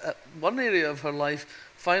does, at one area of her life,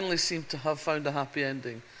 finally seem to have found a happy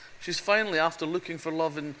ending. She's finally, after looking for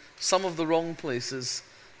love in some of the wrong places,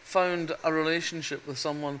 found a relationship with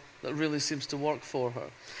someone that really seems to work for her.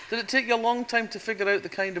 Did it take you a long time to figure out the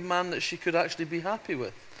kind of man that she could actually be happy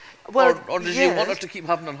with? Well, or did yes. you want her to keep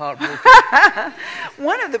having her heart broken?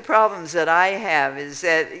 One of the problems that I have is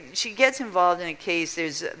that she gets involved in a case,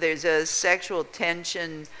 there's a sexual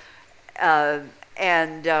tension, and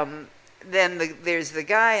then there's the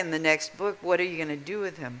guy in the next book. What are you going to do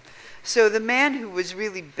with him? So the man who was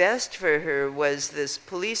really best for her was this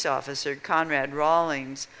police officer, Conrad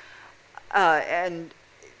Rawlings. And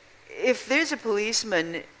if there's a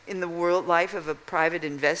policeman in the life of a private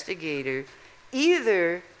investigator,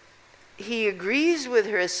 either he agrees with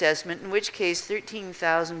her assessment, in which case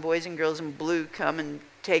 13,000 boys and girls in blue come and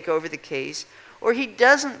take over the case, or he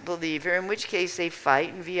doesn't believe her, in which case they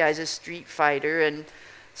fight, and VI's a street fighter, and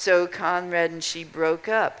so Conrad and she broke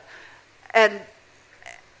up. And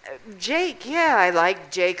Jake, yeah, I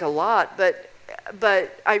like Jake a lot, but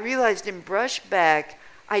I realized in Brushback,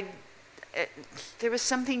 there was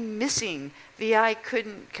something missing. VI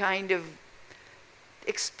couldn't kind of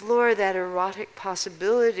explore that erotic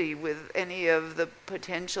possibility with any of the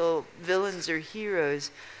potential villains or heroes.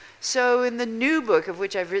 So in the new book, of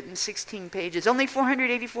which I've written 16 pages, only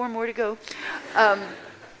 484 more to go,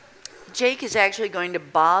 Jake is actually going to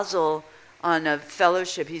Basel on a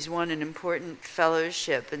fellowship. He's won an important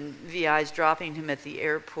fellowship, and VI's dropping him at the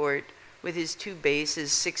airport with his 2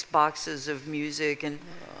 basses, 6 boxes of music, and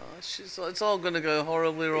It's all going to go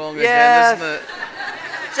horribly wrong Yeah. again, isn't it?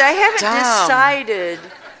 so I haven't Damn. decided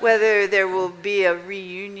whether there will be a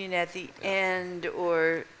reunion at the end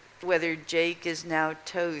or whether Jake is now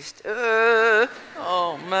toast.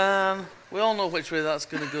 Oh, man. We all know which way that's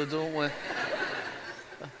going to go, don't we?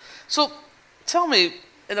 So, tell me,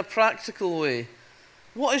 in a practical way,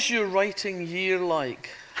 what is your writing year like?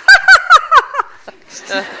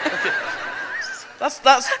 Okay. That's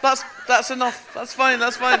enough. That's fine.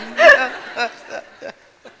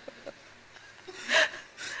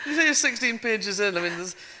 You say you're 16 pages in. I mean,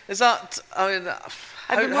 is that? I mean,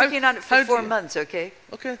 I've been working on it for 4 months. Okay.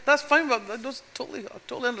 Okay, that's fine. But I totally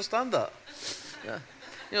understand that. Yeah.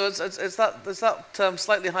 You know, it's that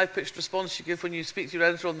slightly high-pitched response you give when you speak to your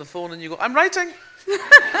editor on the phone and you go, "I'm writing."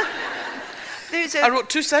 I wrote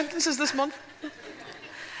 2 sentences this month.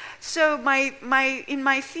 So in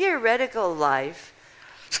my theoretical life,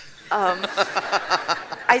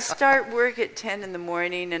 I start work at 10 in the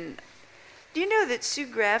morning, and do you know that Sue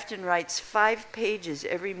Grafton writes 5 pages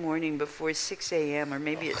every morning before 6 a.m. or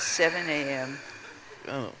maybe it's 7 a.m.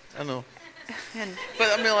 I know. And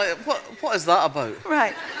But I mean, like, what is that about?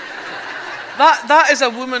 right. That is a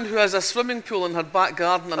woman who has a swimming pool in her back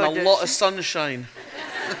garden and Oh, a does lot she? of sunshine.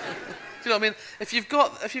 Do you know what I mean? If you've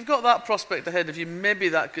got that prospect ahead of you, maybe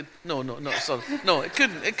that could. No, sorry. No, it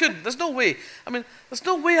couldn't. It couldn't. There's no way. I mean, there's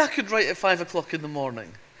no way I could write at 5 o'clock in the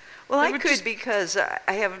morning. Well, It I would could just- because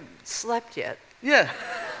I haven't slept yet. Yeah,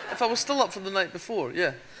 if I was still up from the night before,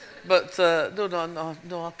 yeah. But no,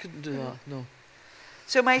 I couldn't do that. No.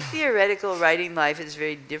 So my theoretical writing life is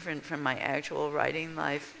very different from my actual writing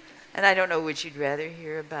life, and I don't know which you'd rather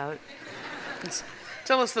hear about.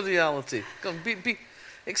 Tell us the reality. Come on,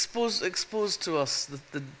 expose to us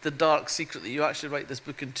the dark secret that you actually write this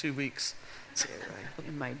book in 2 weeks.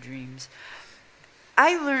 In my dreams.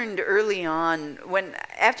 I learned early on,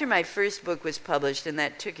 after my first book was published, and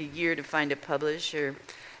that took a year to find a publisher,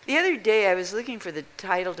 the other day I was looking for the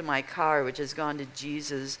title to my car, which has gone to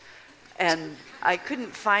Jesus, and I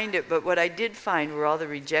couldn't find it, but what I did find were all the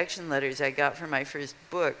rejection letters I got for my first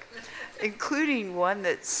book, including one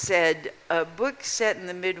that said, a book set in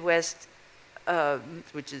the Midwest,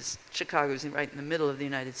 which is Chicago's right in the middle of the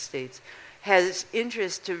United States, has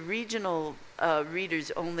interest to regional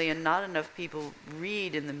readers only, and not enough people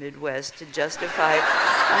read in the Midwest to justify.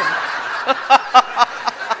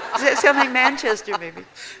 Sound like Manchester, maybe.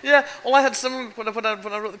 Yeah, well, I had some when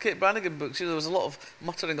I wrote the Kate Brannigan books. You know, there was a lot of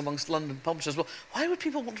muttering amongst London publishers. Well, why would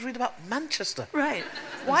people want to read about Manchester? Right.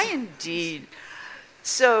 Why indeed?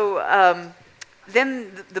 So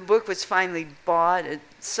then the book was finally bought. It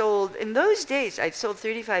sold. In those days, I sold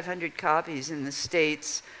 3,500 copies in the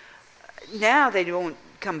States. Now they won't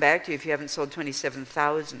come back to you if you haven't sold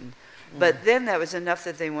 27,000. But then that was enough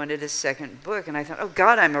that they wanted a second book. And I thought, oh,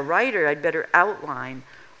 God, I'm a writer. I'd better outline.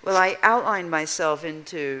 Well, I outlined myself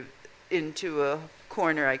into a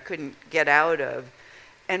corner I couldn't get out of.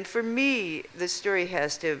 And for me, the story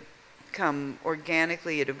has to come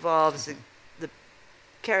organically. It evolves. The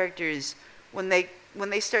characters, when they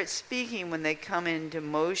start speaking, when they come into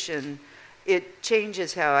motion, it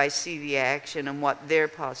changes how I see the action and what their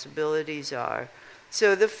possibilities are.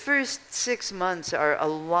 So the first 6 months are a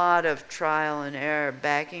lot of trial and error,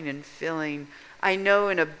 backing and filling. I know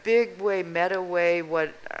in a big way, meta way,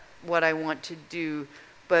 what I want to do,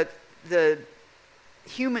 but the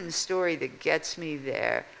human story that gets me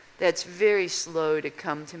there, that's very slow to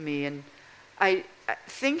come to me. And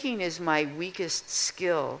thinking is my weakest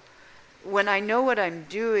skill. When I know what I'm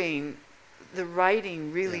doing, the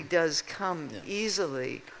writing really does come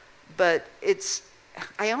easily. But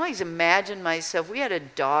I always imagine myself, we had a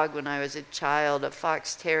dog when I was a child, a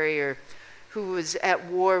fox terrier, who was at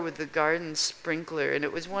war with the garden sprinkler. And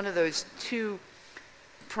it was one of those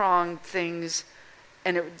two-pronged things.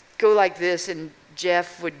 And it would go like this, and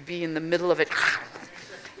Jeff would be in the middle of it.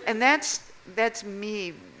 And that's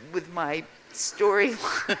me with my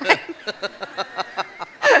storyline.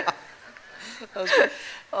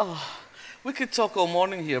 We could talk all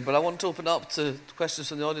morning here, but I want to open up to questions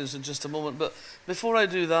from the audience in just a moment. But before I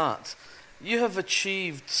do that, you have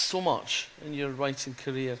achieved so much in your writing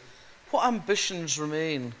career. What ambitions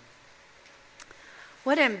remain?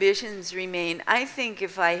 What ambitions remain? I think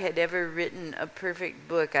if I had ever written a perfect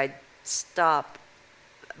book, I'd stop.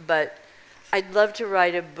 But I'd love to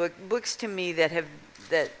write a book. Books to me that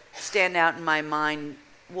stand out in my mind: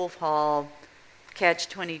 Wolf Hall,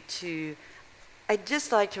 Catch-22. I'd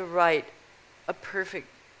just like to write a perfect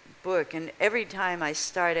book. And every time I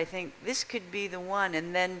start, I think this could be the one.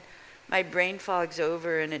 And then my brain fog's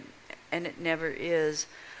over, and it never is.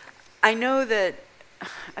 I know that.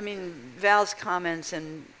 I mean, Val's comments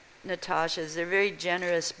and Natasha's, they're very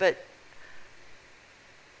generous, but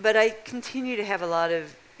I continue to have a lot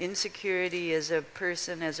of insecurity as a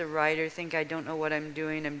person, as a writer, think I don't know what I'm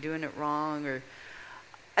doing it wrong, or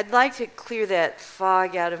I'd like to clear that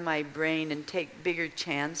fog out of my brain and take bigger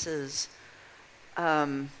chances.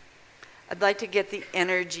 I'd like to get the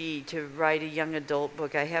energy to write a young adult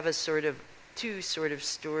book. I have two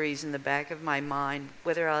stories in the back of my mind.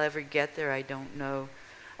 Whether I'll ever get there, I don't know.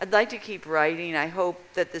 I'd like to keep writing. I hope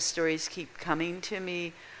that the stories keep coming to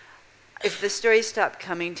me. If the stories stop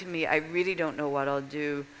coming to me, I really don't know what I'll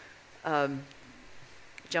do.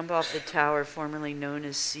 Jump off the tower, formerly known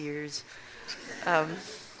as Sears.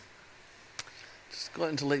 Just go out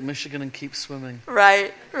into Lake Michigan and keep swimming.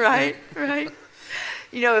 Right.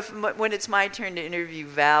 You know, when it's my turn to interview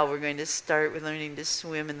Val, we're going to start with learning to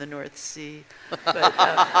swim in the North Sea. But,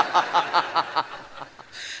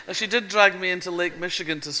 she did drag me into Lake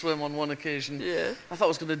Michigan to swim on one occasion. Yeah. I thought I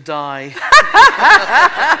was going to die.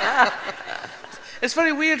 It's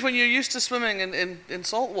very weird when you're used to swimming in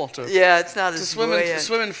salt water. Yeah, it's not as to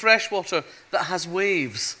swim in fresh water that has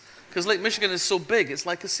waves. Because Lake Michigan is so big, it's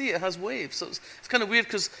like a sea, it has waves. So it's kind of weird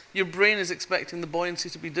because your brain is expecting the buoyancy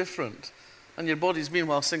to be different. And your body's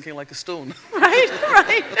meanwhile sinking like a stone. Right.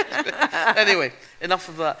 Anyway, enough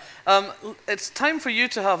of that. It's time for you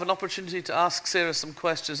to have an opportunity to ask Sarah some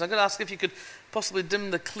questions. I'm going to ask if you could possibly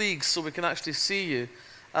dim the Klieg so we can actually see you.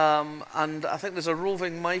 And I think there's a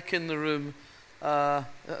roving mic in the room.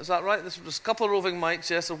 Is that right? There's a couple of roving mics,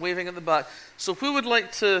 yes, they're waving at the back. So who would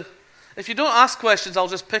like to... If you don't ask questions, I'll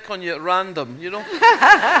just pick on you at random, you know?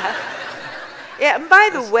 Yeah, and by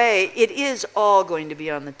the way, it is all going to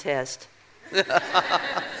be on the test. To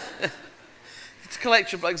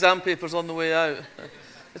collect your exam papers on the way out.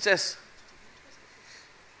 It's yes.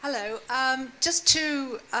 Hello. Just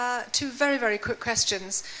two very, very quick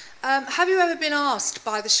questions. Have you ever been asked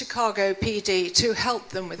by the Chicago PD to help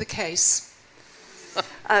them with a case?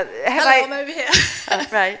 Hello, I'm over here.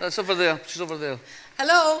 Right. That's over there. She's over there.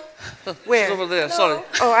 Hello. Where? She's over there. Hello. Sorry.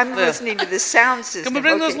 Oh, I'm There. listening to the sound system. Can we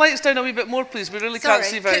bring those Okay. lights down a wee bit more, please? We really can't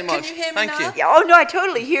see very much. Can you hear me Thank now? you. Yeah, oh, no, I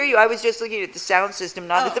totally hear you. I was just looking at the sound system,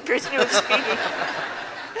 not at the person who was speaking.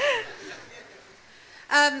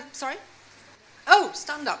 Sorry? Oh,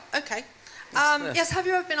 stand up. Okay. Yes, have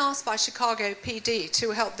you ever been asked by Chicago PD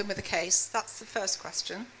to help them with a case? That's the first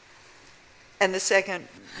question. And the second...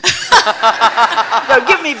 No,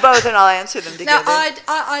 give me both and I'll answer them Now, together.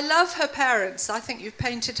 I love her parents. I think you've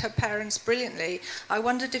painted her parents brilliantly. I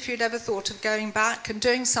wondered if you'd ever thought of going back and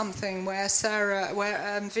doing something where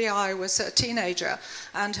VI was a teenager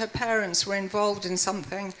and her parents were involved in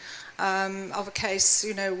something of a case,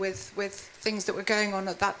 you know, with things that were going on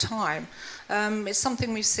at that time. It's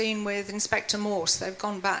something we've seen with Inspector Morse. They've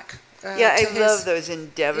gone back Yeah, to I love those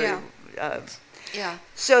endeavors. Yeah. Yeah.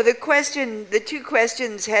 So the two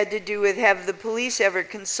questions had to do with, have the police ever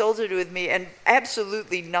consulted with me? And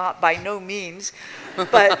absolutely not, by no means.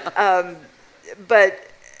 But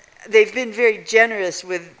they've been very generous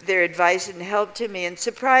with their advice and help to me. And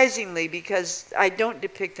surprisingly, because I don't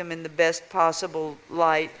depict them in the best possible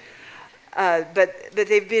light, but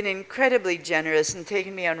they've been incredibly generous and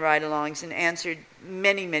taken me on ride-alongs and answered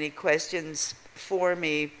many, many questions for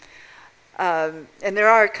me. And there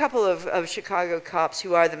are a couple of Chicago cops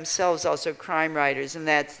who are themselves also crime writers, and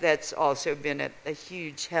that's also been a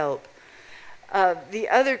huge help. The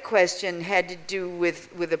other question had to do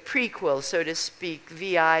with a prequel, so to speak,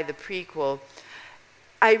 VI, the prequel.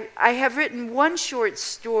 I have written one short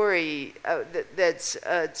story that's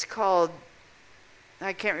it's called,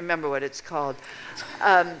 I can't remember what it's called,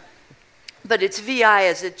 but it's VI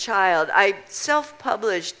as a child. I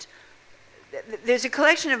self-published. There's a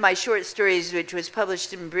collection of my short stories which was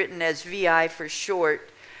published in Britain as VI for short.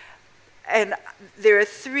 And there are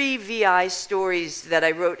 3 VI stories that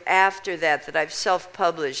I wrote after that I've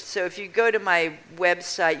self-published. So if you go to my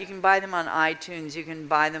website, you can buy them on iTunes. You can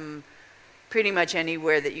buy them pretty much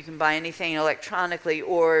anywhere that you can buy anything electronically,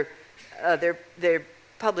 or they're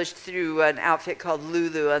published through an outfit called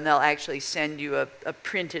Lulu, and they'll actually send you a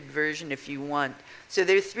printed version if you want. So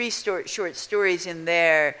there are 3 short stories in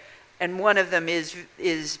there, and one of them is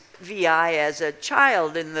VI as a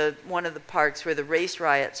child in one of the parks where the race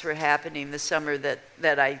riots were happening the summer that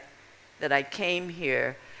I came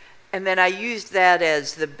here. And then I used that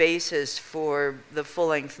as the basis for the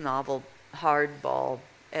full-length novel Hardball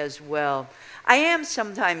as well. I am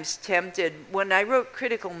sometimes tempted. When I wrote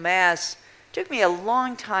Critical Mass, it took me a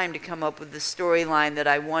long time to come up with the storyline that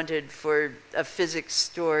I wanted for a physics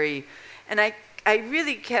story. And I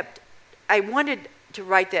wanted to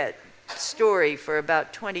write that story for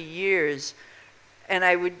about 20 years, and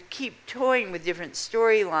I would keep toying with different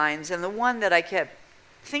storylines, and the one that I kept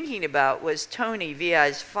thinking about was Tony,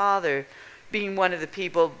 VI's father, being one of the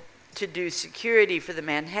people to do security for the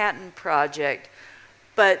Manhattan Project.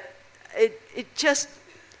 But it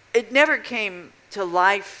never came to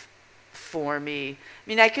life for me. I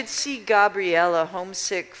mean, I could see Gabriella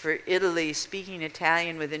homesick for Italy, speaking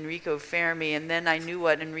Italian with Enrico Fermi, and then I knew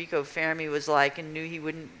what Enrico Fermi was like and knew he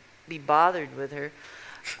wouldn't be bothered with her.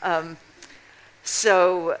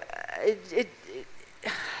 So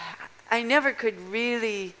I never could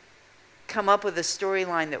really come up with a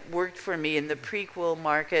storyline that worked for me in the prequel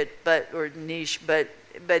market, or niche, but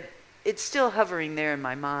it's still hovering there in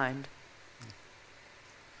my mind.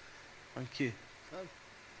 Thank you.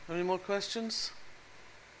 Any more questions?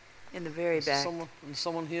 In the very back.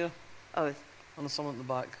 Someone here? Oh. And someone at the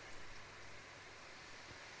back.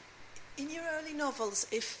 In your early novels,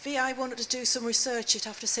 if VI wanted to do some research, you'd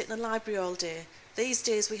have to sit in a library all day. These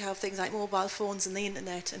days we have things like mobile phones and the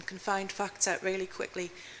internet and can find facts out really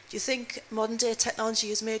quickly. Do you think modern day technology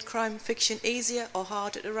has made crime fiction easier or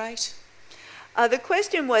harder to write? The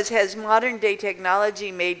question was, has modern day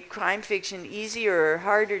technology made crime fiction easier or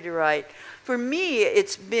harder to write? For me,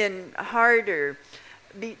 it's been harder.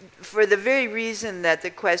 For the very reason that the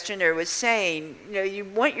questioner was saying, you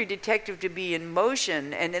want your detective to be in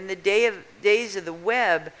motion, and in the days of the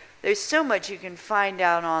web, there's so much you can find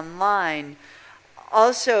out online.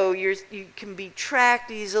 Also, you can be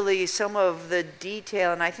tracked easily, some of the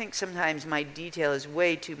detail, and I think sometimes my detail is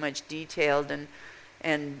way too much detailed,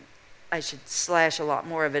 and I should slash a lot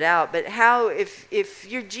more of it out. But how, if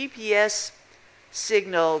your GPS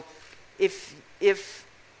signal, if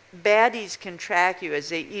baddies can track you, as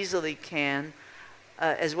they easily can,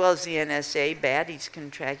 as well as the NSA. Baddies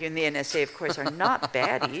can track you, and the NSA, of course, are not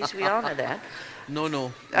baddies. We all know that. No.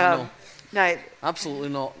 No, Absolutely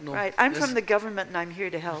not. No. Right. I'm from the government, and I'm here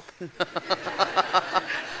to help.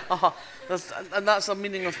 That's a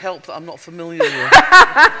meaning of help that I'm not familiar with.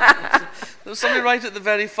 There's somebody right at the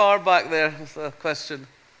very far back there with a question.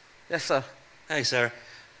 Yes, sir. Hey, Sarah.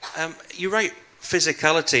 You write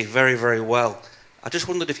physicality very, very well. I just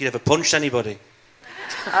wondered if you'd ever punched anybody.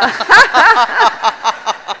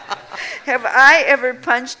 Have I ever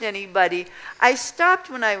punched anybody? I stopped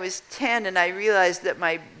when I was 10, and I realized that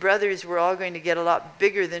my brothers were all going to get a lot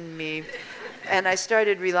bigger than me, and I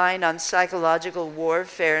started relying on psychological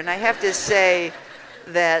warfare. And I have to say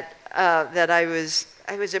that I was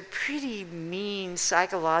a pretty mean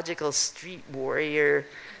psychological street warrior.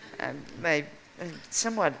 I'm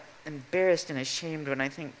somewhat embarrassed and ashamed when I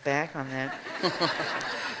think back on that.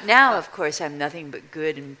 Now, of course, I'm nothing but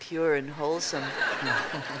good and pure and wholesome.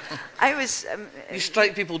 I was... you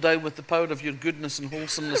strike people down with the power of your goodness and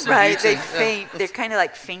wholesomeness. Right, and they faint. They're kind of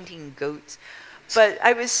like fainting goats. But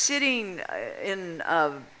I was sitting in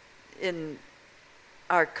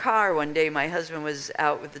our car one day, my husband was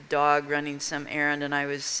out with the dog running some errand, and I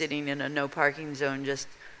was sitting in a no parking zone just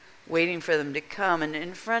waiting for them to come. And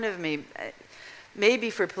in front of me, maybe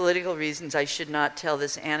for political reasons I should not tell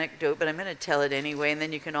this anecdote, but I'm going to tell it anyway, and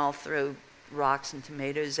then you can all throw rocks and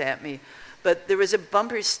tomatoes at me. But there was a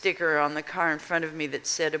bumper sticker on the car in front of me that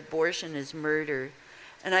said, "Abortion is murder."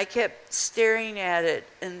 And I kept staring at it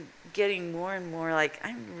and getting more and more like,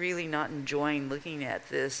 I'm really not enjoying looking at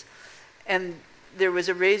this. And there was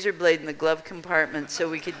a razor blade in the glove compartment so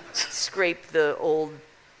we could scrape the old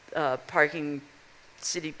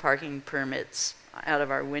city parking permits out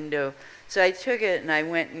of our window. So I took it and I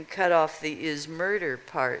went and cut off the "is murder"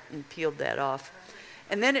 part and peeled that off.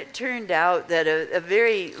 And then it turned out that a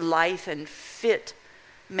very lithe and fit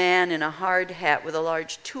man in a hard hat with a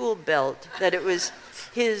large tool belt, that it was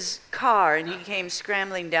his car, and he came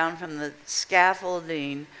scrambling down from the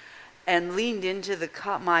scaffolding and leaned into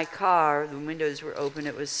my car. The windows were open,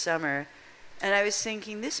 it was summer, and I was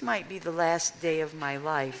thinking, this might be the last day of my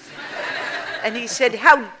life. And he said,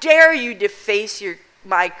 "How dare you deface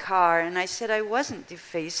my car?" And I said, I wasn't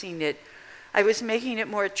defacing it, I was making it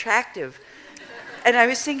more attractive. And I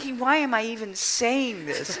was thinking, why am I even saying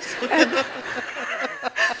this?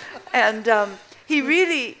 And he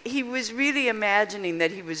was really imagining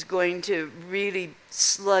that he was going to really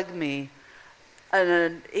slug me.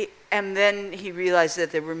 And then he realized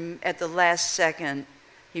that at the last second,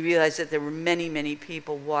 he realized that there were many, many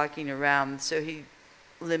people walking around. So he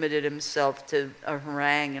limited himself to a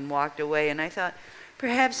harangue and walked away. And I thought,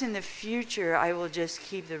 perhaps in the future, I will just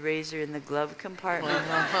keep the razor in the glove compartment,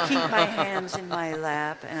 keep my hands in my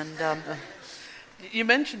lap. And you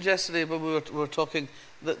mentioned yesterday when we were talking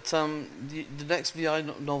that the next VI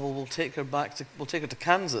novel will take her to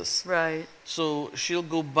Kansas. Right. So she'll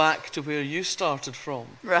go back to where you started from.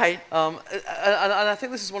 Right. And I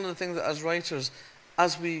think this is one of the things that as writers,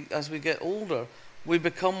 as we get older, we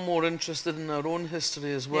become more interested in our own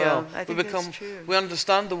history as well. Yeah, I think that's true. We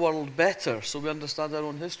understand the world better, so we understand our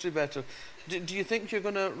own history better. Do you think you're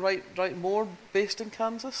going to write more based in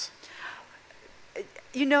Kansas?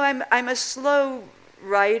 You know, I'm a slow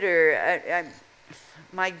writer.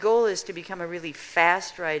 My goal is to become a really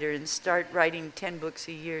fast writer and start writing 10 books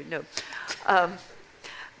a year. No.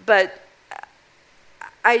 But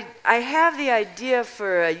I have the idea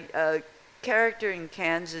for a character in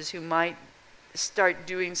Kansas who might start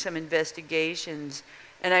doing some investigations,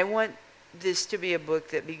 and I want this to be a book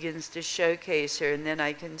that begins to showcase her, and then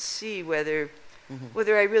I can see whether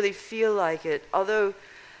I really feel like it. Although,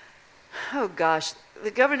 oh gosh,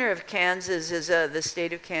 the governor of Kansas the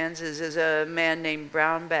state of Kansas is a man named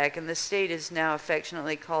Brownback, and the state is now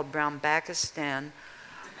affectionately called Brownbackistan.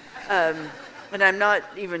 And I'm not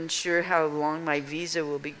even sure how long my visa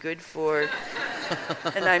will be good for.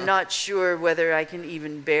 And I'm not sure whether I can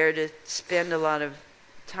even bear to spend a lot of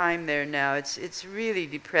time there now. It's really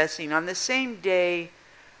depressing. On the same day,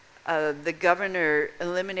 the governor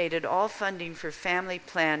eliminated all funding for family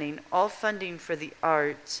planning, all funding for the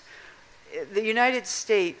arts. The United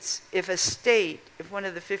States, if one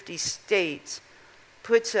of the 50 states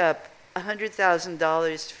puts up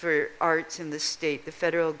 $100,000 for arts in the state, the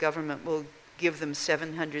federal government will give them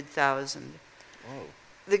 $700,000. Whoa.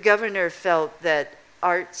 The governor felt that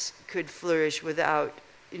arts could flourish without,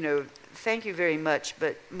 thank you very much,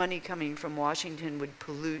 but money coming from Washington would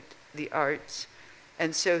pollute the arts.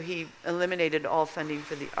 And so he eliminated all funding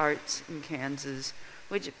for the arts in Kansas,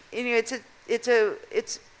 which,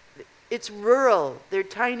 it's rural. They're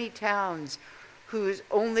tiny towns whose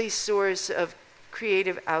only source of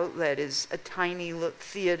creative outlet is a tiny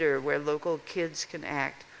theater where local kids can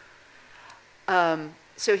act.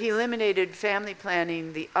 So he eliminated family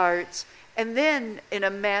planning, the arts, and then in a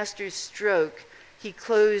master stroke, he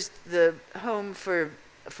closed the home for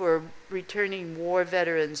returning war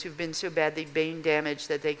veterans who've been so badly brain damaged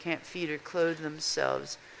that they can't feed or clothe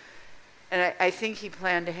themselves. And I think he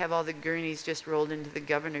planned to have all the gurneys just rolled into the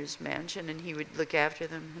governor's mansion, and he would look after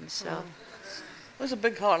them himself. There's a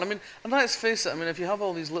big heart. And let's face it. If you have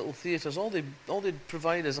all these little theatres, all they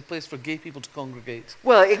provide is a place for gay people to congregate.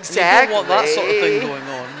 Well, exactly. And you don't want that sort of thing going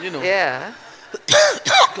on, Yeah.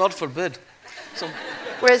 God forbid. So,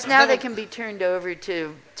 whereas now they can be turned over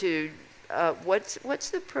to what's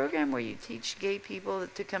the program where you teach gay people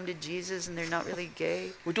to come to Jesus and they're not really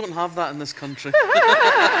gay? We don't have that in this country.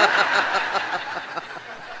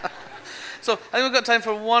 So I think we've got time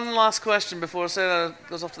for one last question before Sarah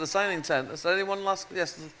goes off to the signing tent. Is there any one last?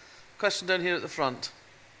 Yes, question down here at the front.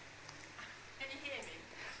 Can you hear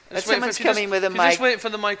me? Someone's coming with a mic. Just wait for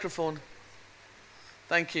the microphone.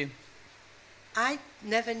 Thank you. I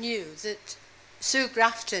never knew that Sue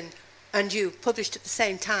Grafton and you published at the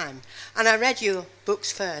same time. And I read your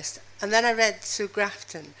books first, and then I read Sue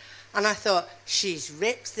Grafton, and I thought, she's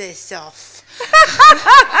ripped this off.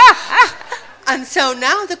 And so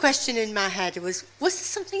now the question in my head was there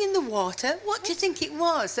something in the water? What do you think it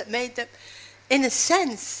was that made that, in a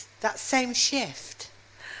sense, that same shift?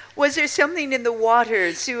 Was there something in the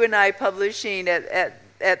water, Sue and I publishing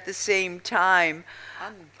at the same time?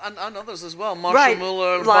 And others as well. Marcia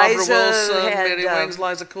Muller, Barbara Wilson, Mary Wings,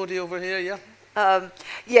 Liza Cody over here, yeah.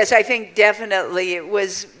 Yes, I think definitely it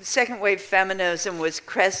was second wave feminism was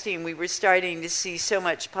cresting. We were starting to see so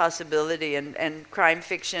much possibility, and crime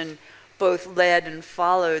fiction both led and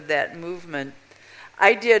followed that movement.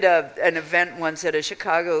 I did an event once at a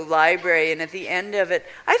Chicago library, and at the end of it,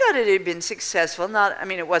 I thought it had been successful.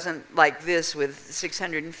 It wasn't like this with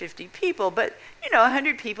 650 people, but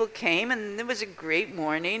 100 people came, and it was a great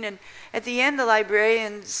morning. And at the end, the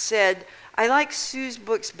librarian said, "I like Sue's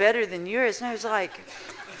books better than yours." And I was like,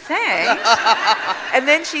 "Thanks." And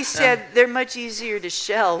then she said, "They're much easier to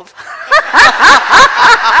shelve."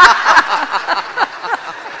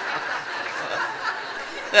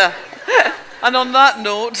 Yeah. And on that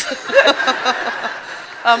note,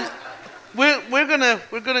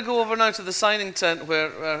 we're gonna go over now to the signing tent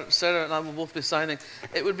where Sarah and I will both be signing.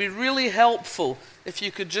 It would be really helpful if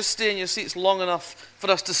you could just stay in your seats long enough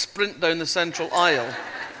for us to sprint down the central aisle.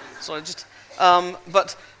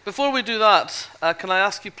 But before we do that, can I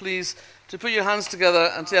ask you please to put your hands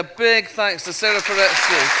together and say a big thanks to Sarah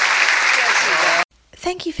Paretsky.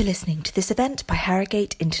 Thank you for listening to this event by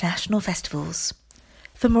Harrogate International Festivals.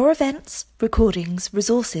 For more events, recordings,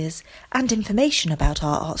 resources, and information about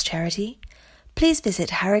our arts charity, please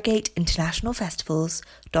visit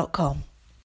harrogateinternationalfestivals.com.